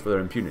be punished for their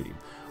impunity.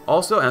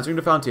 Also, answering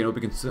to Fontaine will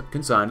be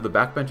consigned to the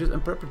backbenches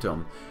and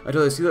perpetuum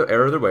until they see the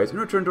error of their ways and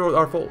return to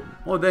our fold.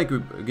 Only then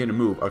can we begin to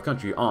move our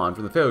country on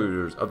from the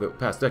failures of the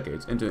past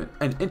decades into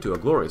a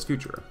glorious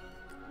future.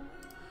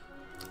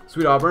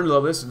 Sweet Auburn,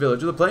 loveliest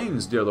village of the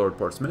plains, dear Lord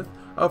Portsmouth.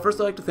 I would first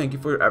like to thank you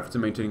for your efforts in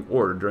maintaining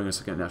order during a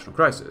second national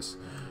crisis.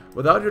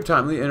 Without your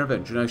timely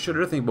intervention, I shudder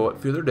to think about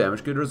what further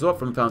damage could result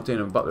from Fontaine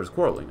and Butler's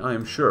quarreling. I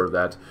am sure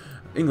that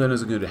England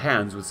is in good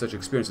hands with such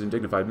experienced and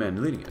dignified men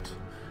leading it.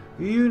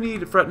 You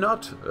need fret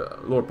not,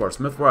 Lord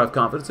Portsmouth, for I have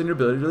confidence in your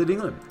ability to lead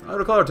England. I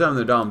recall our time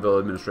in the Domville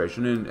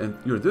administration and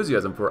your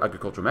enthusiasm for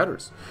agricultural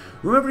matters.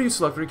 Whomever you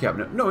select for your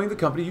cabinet, knowing the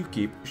company you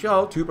keep,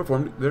 shall to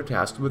perform their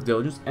tasks with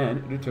diligence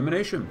and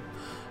determination.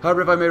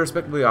 However, if I may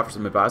respectfully offer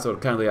some advice, I would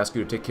kindly ask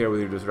you to take care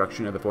with your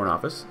direction of the Foreign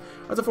Office.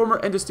 As a former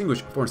and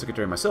distinguished Foreign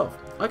Secretary myself,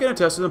 I can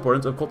attest to the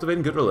importance of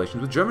cultivating good relations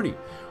with Germany.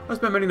 I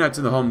spent many nights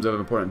in the homes of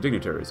important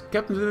dignitaries,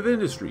 captains of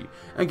industry,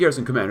 and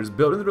garrison commanders,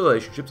 building the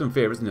relationships and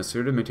favors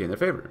necessary to maintain their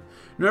favor.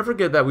 Never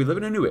forget that we live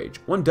in a new age,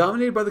 one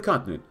dominated by the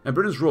continent, and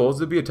Britain's role is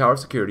to be a tower of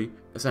security,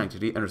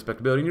 sanctity, and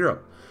respectability in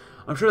Europe.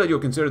 I'm sure that you'll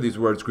consider these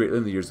words greatly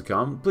in the years to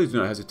come. Please do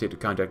not hesitate to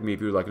contact me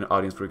if you would like an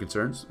audience for your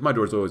concerns. My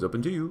door is always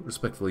open to you.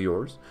 Respectfully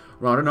yours,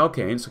 Ronald L.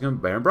 Kane,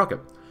 2nd Baron Brockett.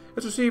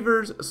 Its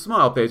receivers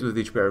smile fades with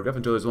each paragraph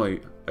until there's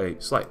only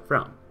a slight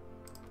frown.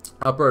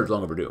 A purge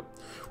long overdue.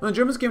 When the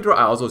Germans came to our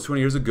Isles those 20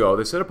 years ago,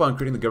 they set upon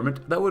creating the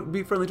government that would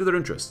be friendly to their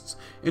interests.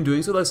 In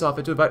doing so, they saw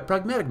fit to invite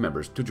pragmatic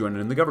members to join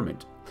in the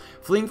government.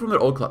 Fleeing from their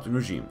old collapsing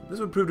regime, this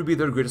would prove to be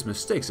their greatest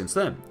mistake since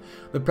then.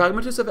 The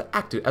pragmatists have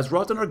acted as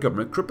rods on our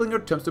government, crippling our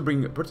attempts to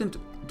bring Britain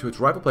to its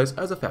rightful place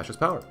as a fascist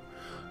power.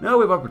 Now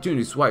we have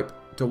opportunity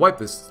to wipe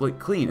this slate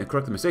clean and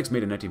correct the mistakes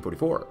made in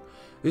 1944.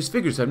 These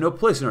figures have no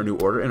place in our new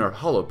order and our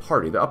hollow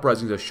party. The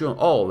uprisings have shown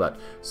all that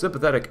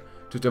sympathetic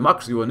to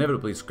democracy will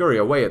inevitably scurry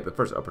away at the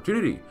first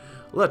opportunity.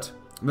 Let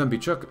them be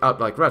chucked out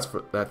like rats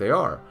that they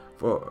are.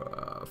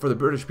 For the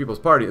British People's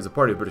Party is a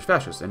party of British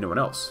fascists and no one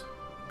else.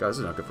 Guys, this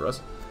is not good for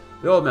us.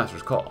 The old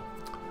master's call.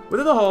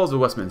 Within the halls of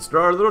Westminster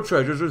are little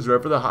treasures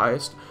reserved for the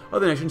highest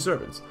of the nation's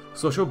servants.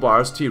 Social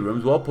bars, tea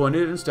rooms, well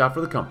appointed and staffed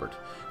for the comfort.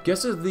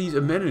 Guests of these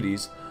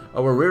amenities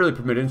were rarely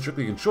permitted and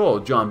strictly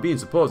controlled. John Bean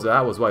supposed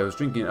that was why he was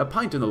drinking a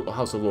pint in the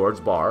House of Lords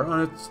bar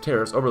on its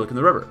terrace overlooking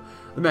the river.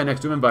 The man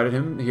next to him invited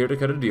him here to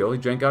cut a deal. He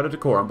drank out of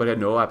decorum, but had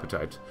no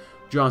appetite.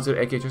 John said,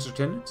 A.K.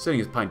 Chesterton, setting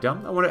his pint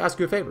down, I want to ask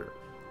you a favor.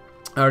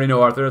 I already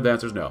know, Arthur. The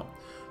answer is no.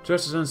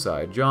 Chesterton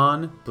sighed.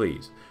 John,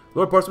 please.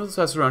 Lord Portsmouth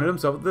has surrounded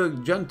himself with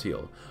the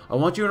genteel. I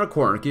want you in a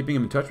corner, keeping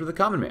him in touch with the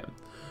common man.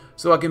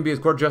 So I can be his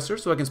court jester,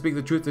 so I can speak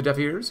the truth to deaf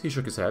ears? He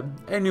shook his head.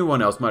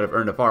 Anyone else might have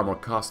earned a far more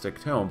caustic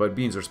tone, but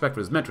Bean's respect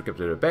for his mentor kept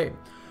it at bay.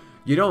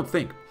 You don't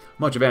think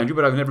much of Andrew,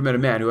 but I've never met a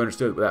man who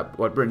understood that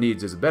what Britain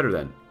needs is better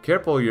than.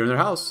 Careful, you're in their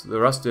house. The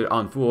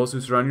rusted-on fools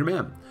who surround your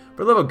man.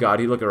 For the love of God,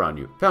 he look around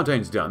you.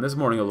 Fontaine's done. This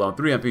morning alone,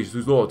 3 MPs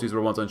whose loyalties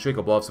were once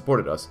unshakable have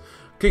supported us.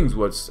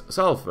 Kingswood,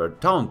 Salford,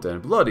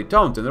 Taunton, bloody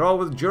Taunton, they're all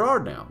with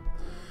Gerard now.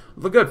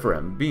 Look good for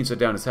him. Bean set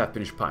down his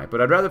half-finished pint,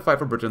 but I'd rather fight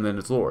for Britain than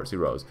its lords. He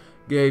rose,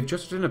 gave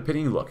Chesterton a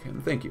pitying look,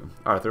 and thank you,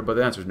 Arthur, but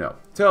the answer's no.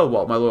 Tell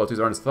Walt my loyalties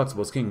aren't as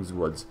flexible as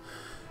Kingswood's.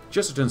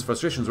 Chesterton's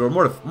frustrations were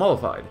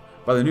mollified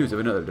by the news of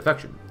another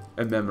defection.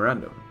 A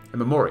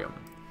memoriam.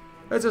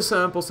 It's a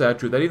simple, sad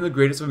truth that even the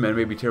greatest of men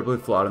may be terribly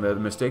flawed and that the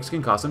mistakes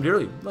can cost them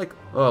dearly. Like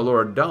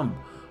Lord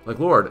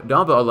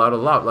Domville allowed a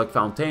lout like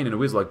Fontaine and a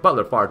weasel like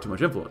Butler far too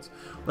much influence.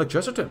 Like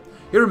Chesterton,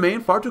 he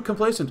remained far too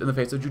complacent in the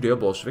face of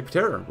Judeo-Bolshevik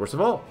terror. Worst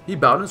of all, he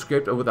bowed and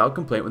scraped without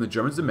complaint when the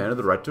Germans demanded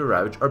the right to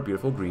ravage our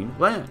beautiful green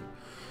land.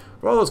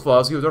 For all those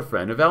flaws, he was our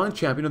friend, a valiant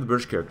champion of the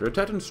British character, a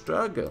titan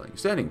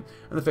standing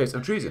in the face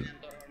of treason.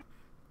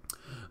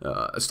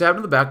 Stabbed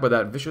in the back by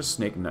that vicious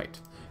snake knight.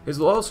 His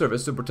loyal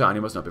service to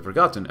Britannia must not be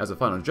forgotten. As a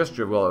final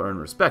gesture of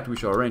well-earned respect, we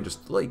shall arrange a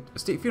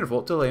state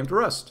funeral to lay him to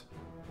rest.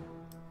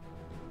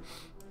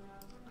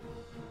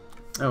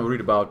 And we'll read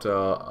about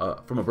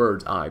from a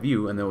bird's eye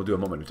view, and then we'll do a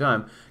moment at a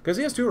time, because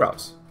he has 2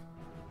 routes.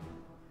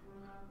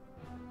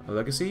 A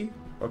legacy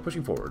or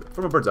pushing forward.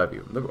 From a bird's eye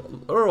view, the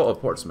Earl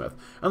of Portsmouth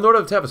and Lord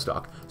of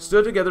Tavistock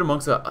stood together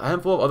amongst a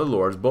handful of other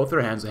lords, both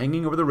their hands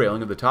hanging over the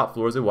railing of the top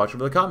floor as they watched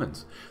over the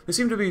commons. They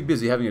seemed to be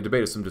busy having a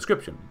debate of some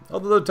description,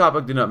 although the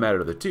topic did not matter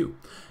to the two.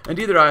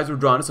 Indeed, their eyes were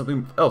drawn to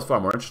something else far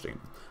more interesting.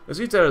 The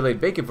seats that had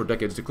laid vacant for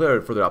decades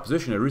declared for their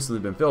opposition had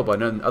recently been filled by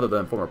none other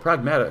than former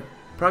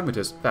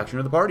pragmatist faction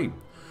of the party.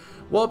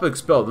 Wallop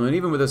expelled them, and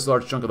even with this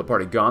large chunk of the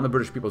party gone, the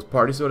British People's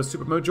Party still had a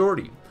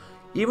supermajority.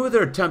 Even with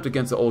their attempt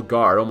against the old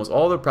guard, almost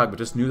all the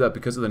pragmatists knew that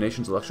because of the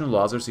nation's election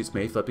laws, their seats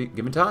may flip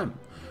given time.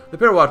 The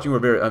pair watching were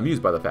very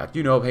amused by the fact.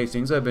 You know,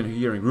 Hastings, I've been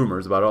hearing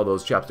rumors about all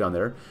those chaps down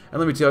there, and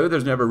let me tell you,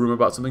 there's never a rumor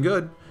about something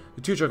good.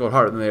 The two chuckled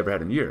harder than they ever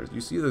had in years.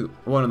 You see the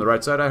one on the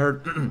right side, I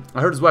heard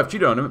his wife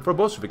cheated on him for a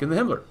Bolshevik in the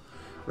Himmler.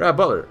 Rab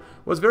Butler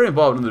was very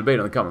involved in the debate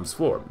on the Commons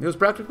floor. He was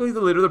practically the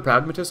leader of the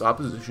pragmatist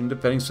opposition,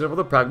 defending several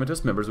of the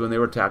pragmatist members when they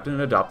were attacked and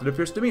adopted a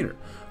fierce demeanor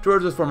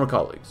towards his former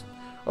colleagues.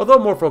 Although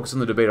more focused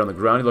on the debate on the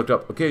ground, he looked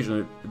up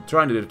occasionally,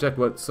 trying to detect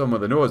what some of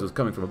the noise was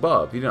coming from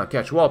above. He did not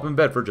catch Wallop in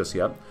Bedford just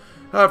yet.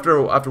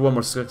 After one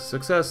more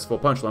successful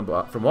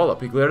punchline from Wallop,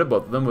 he glared at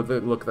both of them with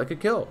a look that could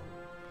kill.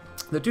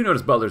 The two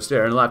noticed Butler's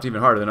stare and laughed even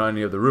harder than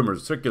any of the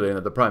rumors circulating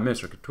that the Prime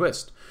Minister could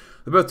twist.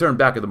 They both turned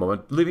back at the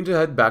moment, leaving to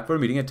head back for a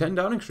meeting at 10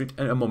 Downing Street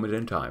in a moment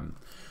in time.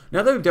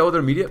 Now that we've dealt with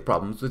our immediate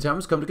problems, the time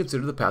has come to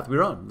consider the path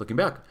we're on. Looking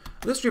back,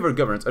 the history of our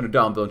governance under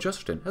Domville and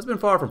Chesterton has been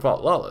far from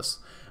lawless,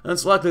 and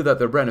it's likely that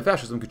their brand of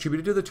fascism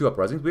contributed to the two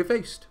uprisings we have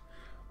faced.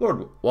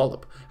 Lord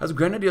Wallop has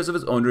grand ideas of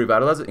his own to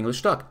revitalize the English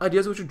stock,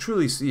 ideas which would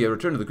truly see a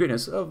return to the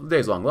greatness of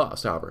days long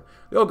lost. However,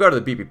 the old guard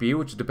of the BPP,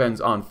 which he depends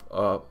on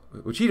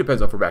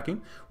for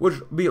backing,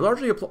 would be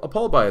largely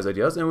appalled by his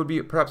ideas, and would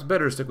be perhaps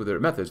better to stick with their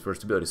methods for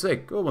stability's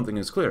sake. Well, one thing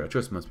is clear: a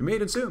choice must be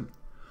made, and soon.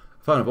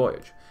 Final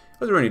voyage. It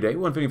was a rainy day,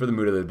 one fitting for the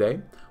mood of the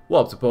day.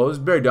 Wallop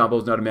supposed Barry Domville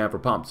was not a man for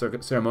pomp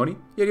ceremony,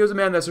 yet he was a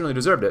man that certainly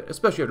deserved it,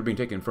 especially after being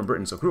taken from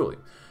Britain so cruelly.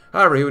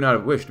 However, he would not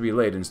have wished to be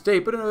laid in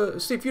state, but a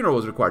state funeral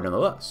was required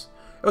nonetheless.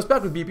 It was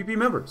packed with BPP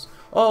members,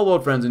 all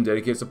old friends and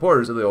dedicated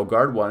supporters of the old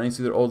guard, wanting to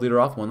see their old leader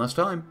off one last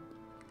time.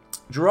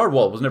 Gerard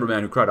Wallop was never a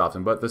man who cried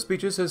often, but the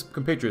speeches his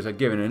compatriots had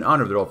given in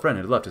honor of their old friend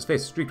had left his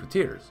face streaked with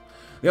tears.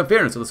 The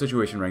unfairness of the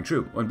situation rang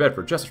true when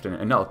Bedford, Chesterton,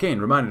 and Nell Kane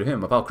reminded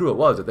him of how cruel it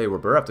was that they were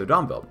bereft of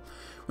Domville.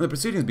 When the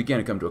proceedings began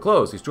to come to a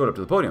close, he strode up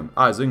to the podium,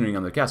 eyes lingering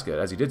on the casket.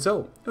 As he did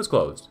so, it was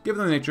closed.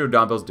 Given the nature of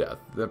Domville's death,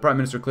 the Prime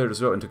Minister cleared his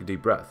throat and took a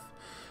deep breath.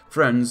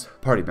 Friends,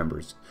 party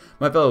members,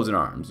 my fellows in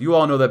arms, you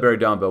all know that Barry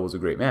Domville was a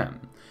great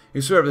man.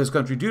 He served his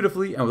country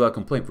dutifully and without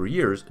complaint for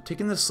years,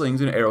 taking the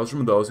slings and arrows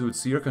from those who would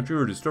see our country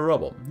reduced to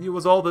rubble. He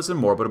was all this and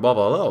more, but above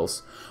all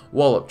else,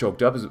 Wallop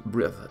choked up, his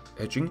breath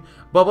hitching.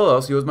 Above all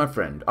else, he was my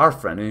friend, our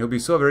friend, and he'll be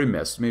so very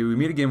missed. May we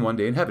meet again one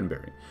day in heaven,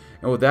 Barry.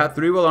 And with that,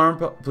 3 well-armed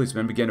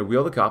policemen began to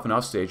wheel the coffin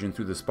off stage and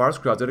through the sparse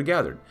crowds that had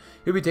gathered.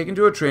 He would be taken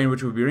to a train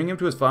which would bring him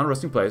to his final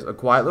resting place, a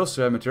quiet little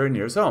cemetery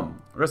near his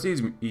home. Rest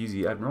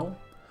easy, Admiral.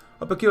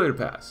 A peculiar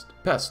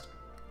pest.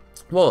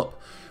 Wallop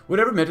would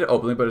never admit it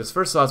openly, but his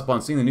first thoughts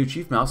upon seeing the new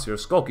chief mouse here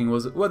skulking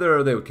was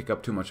whether they would kick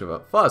up too much of a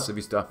fuss if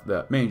he stuffed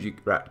the mangy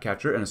rat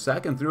catcher in a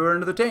sack and threw her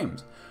into the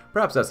Thames.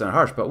 Perhaps that's not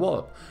harsh, but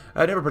Wallop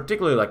had never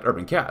particularly liked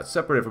urban cats,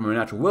 separated from a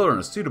natural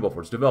wilderness suitable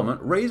for its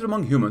development, raised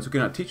among humans who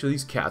cannot teach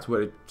these cats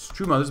what its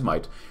true mothers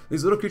might.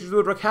 These little creatures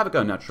would wreak havoc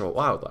on natural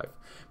wildlife.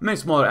 Many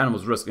smaller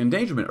animals risk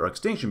endangerment or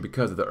extinction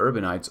because of the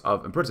urbanites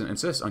of Britain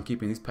insist on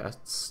keeping these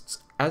pests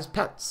as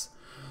pets.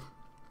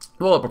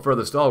 Wallop preferred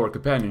the stalwart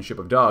companionship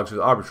of dogs to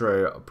the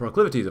arbitrary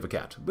proclivities of a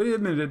cat, but he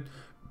admitted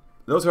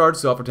those hard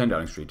sell for 10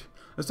 Downing Street.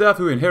 The staff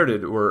who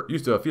inherited were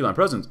used to a feline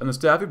presence, and the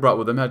staff he brought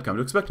with them had come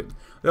to expect it.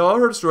 They all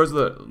heard stories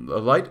of the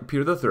light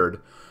Peter III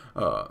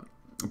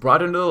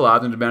brought into the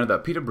labs and demanded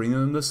that Peter bring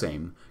them the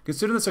same.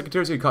 Considering the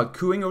secretaries he had caught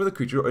cooing over the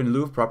creature in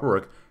lieu of proper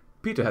work,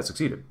 Peter had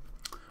succeeded.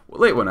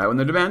 Late one night, when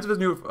the demands of his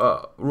new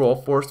role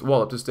forced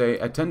Wallop to stay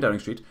at 10 Downing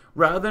Street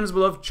rather than his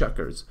beloved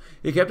Chequers,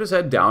 he kept his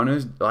head down and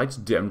his lights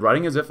dimmed,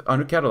 riding as if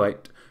under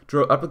candlelight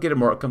to replicate a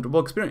more comfortable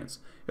experience.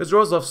 His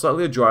door was left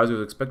slightly ajar as he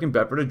was expecting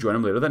Bedford to join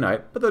him later that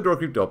night, but the door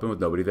creaked open with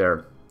nobody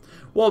there.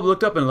 Wallop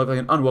looked up and looked like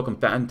an unwelcome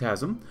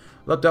phantasm,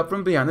 leapt up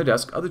from behind the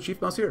desk of the chief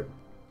mouseketeer.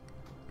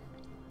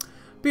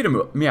 Peter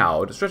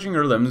meowed, stretching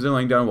her limbs and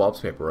laying down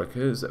Wallop's paperwork.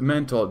 His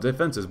mental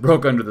defenses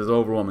broke under this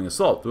overwhelming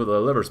assault. With a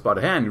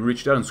liver-spotted hand, he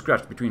reached out and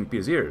scratched between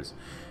Peter's ears.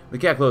 The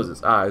cat closed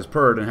its eyes,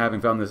 purred, and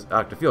having found this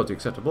act of fealty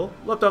acceptable,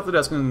 leapt off the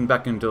desk and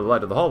back into the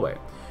light of the hallway.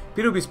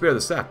 Peter would be spared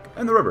the sack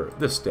and the river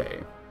this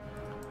day.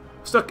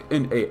 Stuck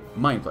in a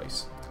mine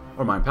place,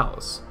 or mine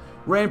palace.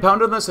 Rain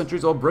pounded on the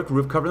centuries-old brick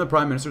roof covering the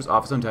Prime Minister's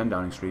office on 10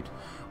 Downing Street.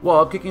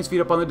 Wallop, kicking his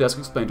feet up on the desk,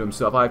 explained to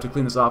himself, I have to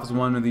clean this office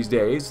one of these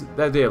days.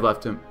 That day had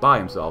left him by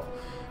himself.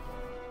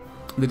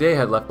 The day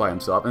had left by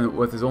himself, and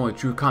with his only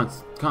true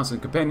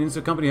constant companions to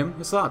accompany him,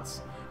 his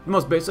thoughts. The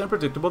most base and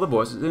unpredictable of the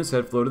voices in his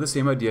head floated the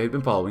same idea he had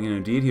been following, and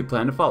indeed he had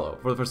planned to follow,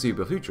 for the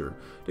foreseeable future,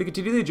 to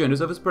continue the agendas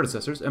of his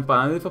predecessors and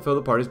finally fulfill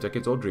the party's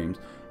decades-old dreams,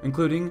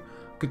 including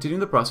continuing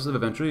the process of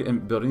eventually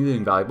building the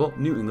invaluable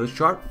New English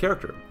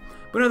character.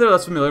 But another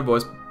less familiar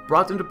voice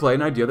brought into play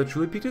an idea that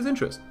truly piqued his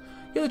interest.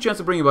 He had the chance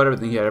to bring about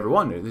everything he had ever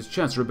wanted, his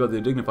chance to rebuild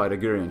the dignified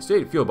agrarian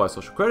state fueled by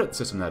social credit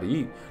system that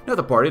he, not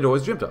the party, had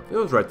always dreamt of. It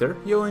was right there.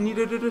 He only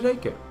needed it to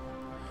take it.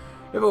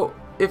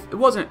 If it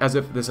wasn't as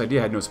if this idea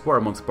had no support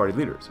amongst the party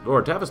leaders.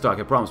 Lord Tavistock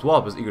had promised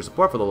Wallop his eager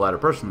support for the latter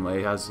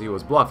personally, as he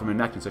was blocked from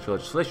enacting such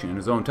legislation in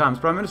his own time as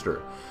Prime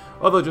Minister.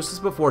 Although just as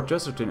before,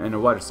 Chesterton and a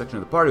wider section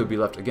of the party would be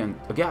left again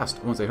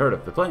aghast once they heard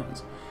of the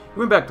plans. He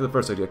went back to the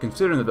first idea,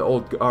 considering that the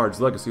old guard's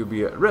legacy would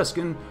be at risk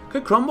and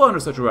could crumble under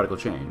such a radical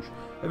change.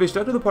 If he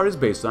stuck to the party's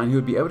baseline, he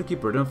would be able to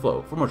keep Britain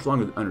afloat for much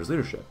longer under his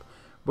leadership.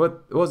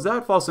 But was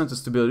that false sense of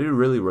stability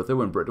really worth it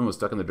when Britain was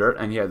stuck in the dirt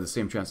and he had the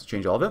same chance to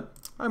change all of it?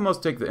 I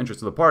must take the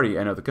interests of the party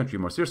and of the country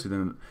more seriously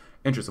than the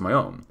interests of my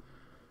own.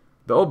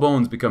 The old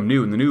bones become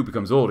new and the new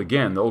becomes old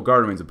again. The old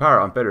guard remains in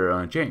power, unfettered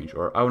and unchanged,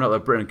 or I will not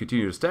let Britain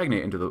continue to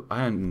stagnate into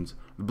the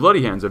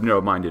bloody hands of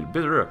narrow-minded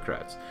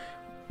bureaucrats.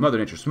 Mother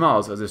Nature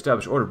smiles as the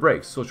established order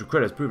breaks. Social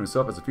credit has proven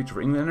itself as a future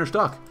for England and her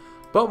stock.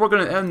 But we're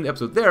going to end the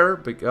episode there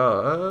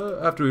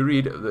after we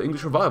read the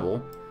English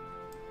Revival,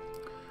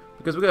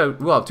 because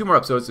we'll have 2 more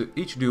episodes to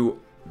each do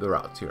the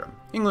routes here.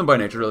 England by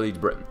nature leads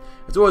Britain.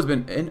 It's always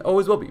been and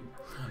always will be.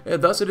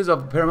 Thus, it is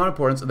of paramount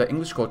importance that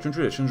English culture and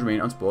traditions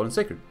remain unspoiled and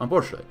sacred.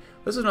 Unfortunately,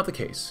 this is not the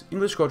case.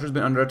 English culture has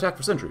been under attack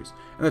for centuries,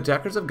 and the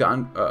attacks have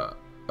gotten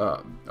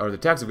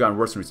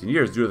worse in recent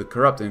years due to the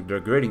corrupt and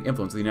degrading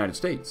influence of the United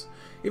States.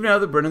 Even now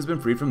that Britain has been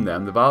freed from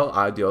them, the vile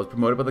ideals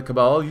promoted by the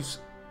cabal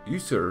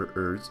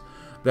usurers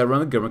that run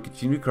the government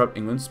continue to corrupt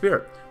England's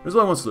spirit. There's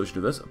only one solution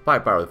to this: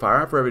 fight fire with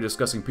fire. For every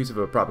disgusting piece of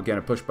a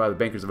propaganda pushed by the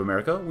bankers of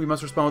America, we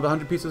must respond with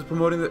 100 pieces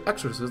promoting the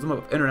exorcism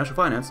of international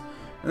finance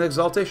and the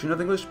exaltation of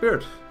the English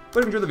spirit. If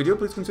you enjoyed the video,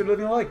 please consider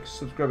leaving a like,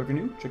 subscribe if you're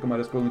new, check out my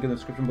Discord link in the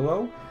description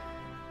below,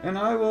 and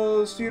I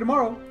will see you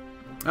tomorrow,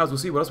 as we'll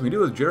see what else we can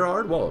do with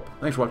Gerard Wallop.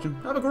 Thanks for watching,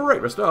 have a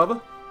great rest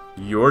of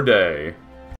your day.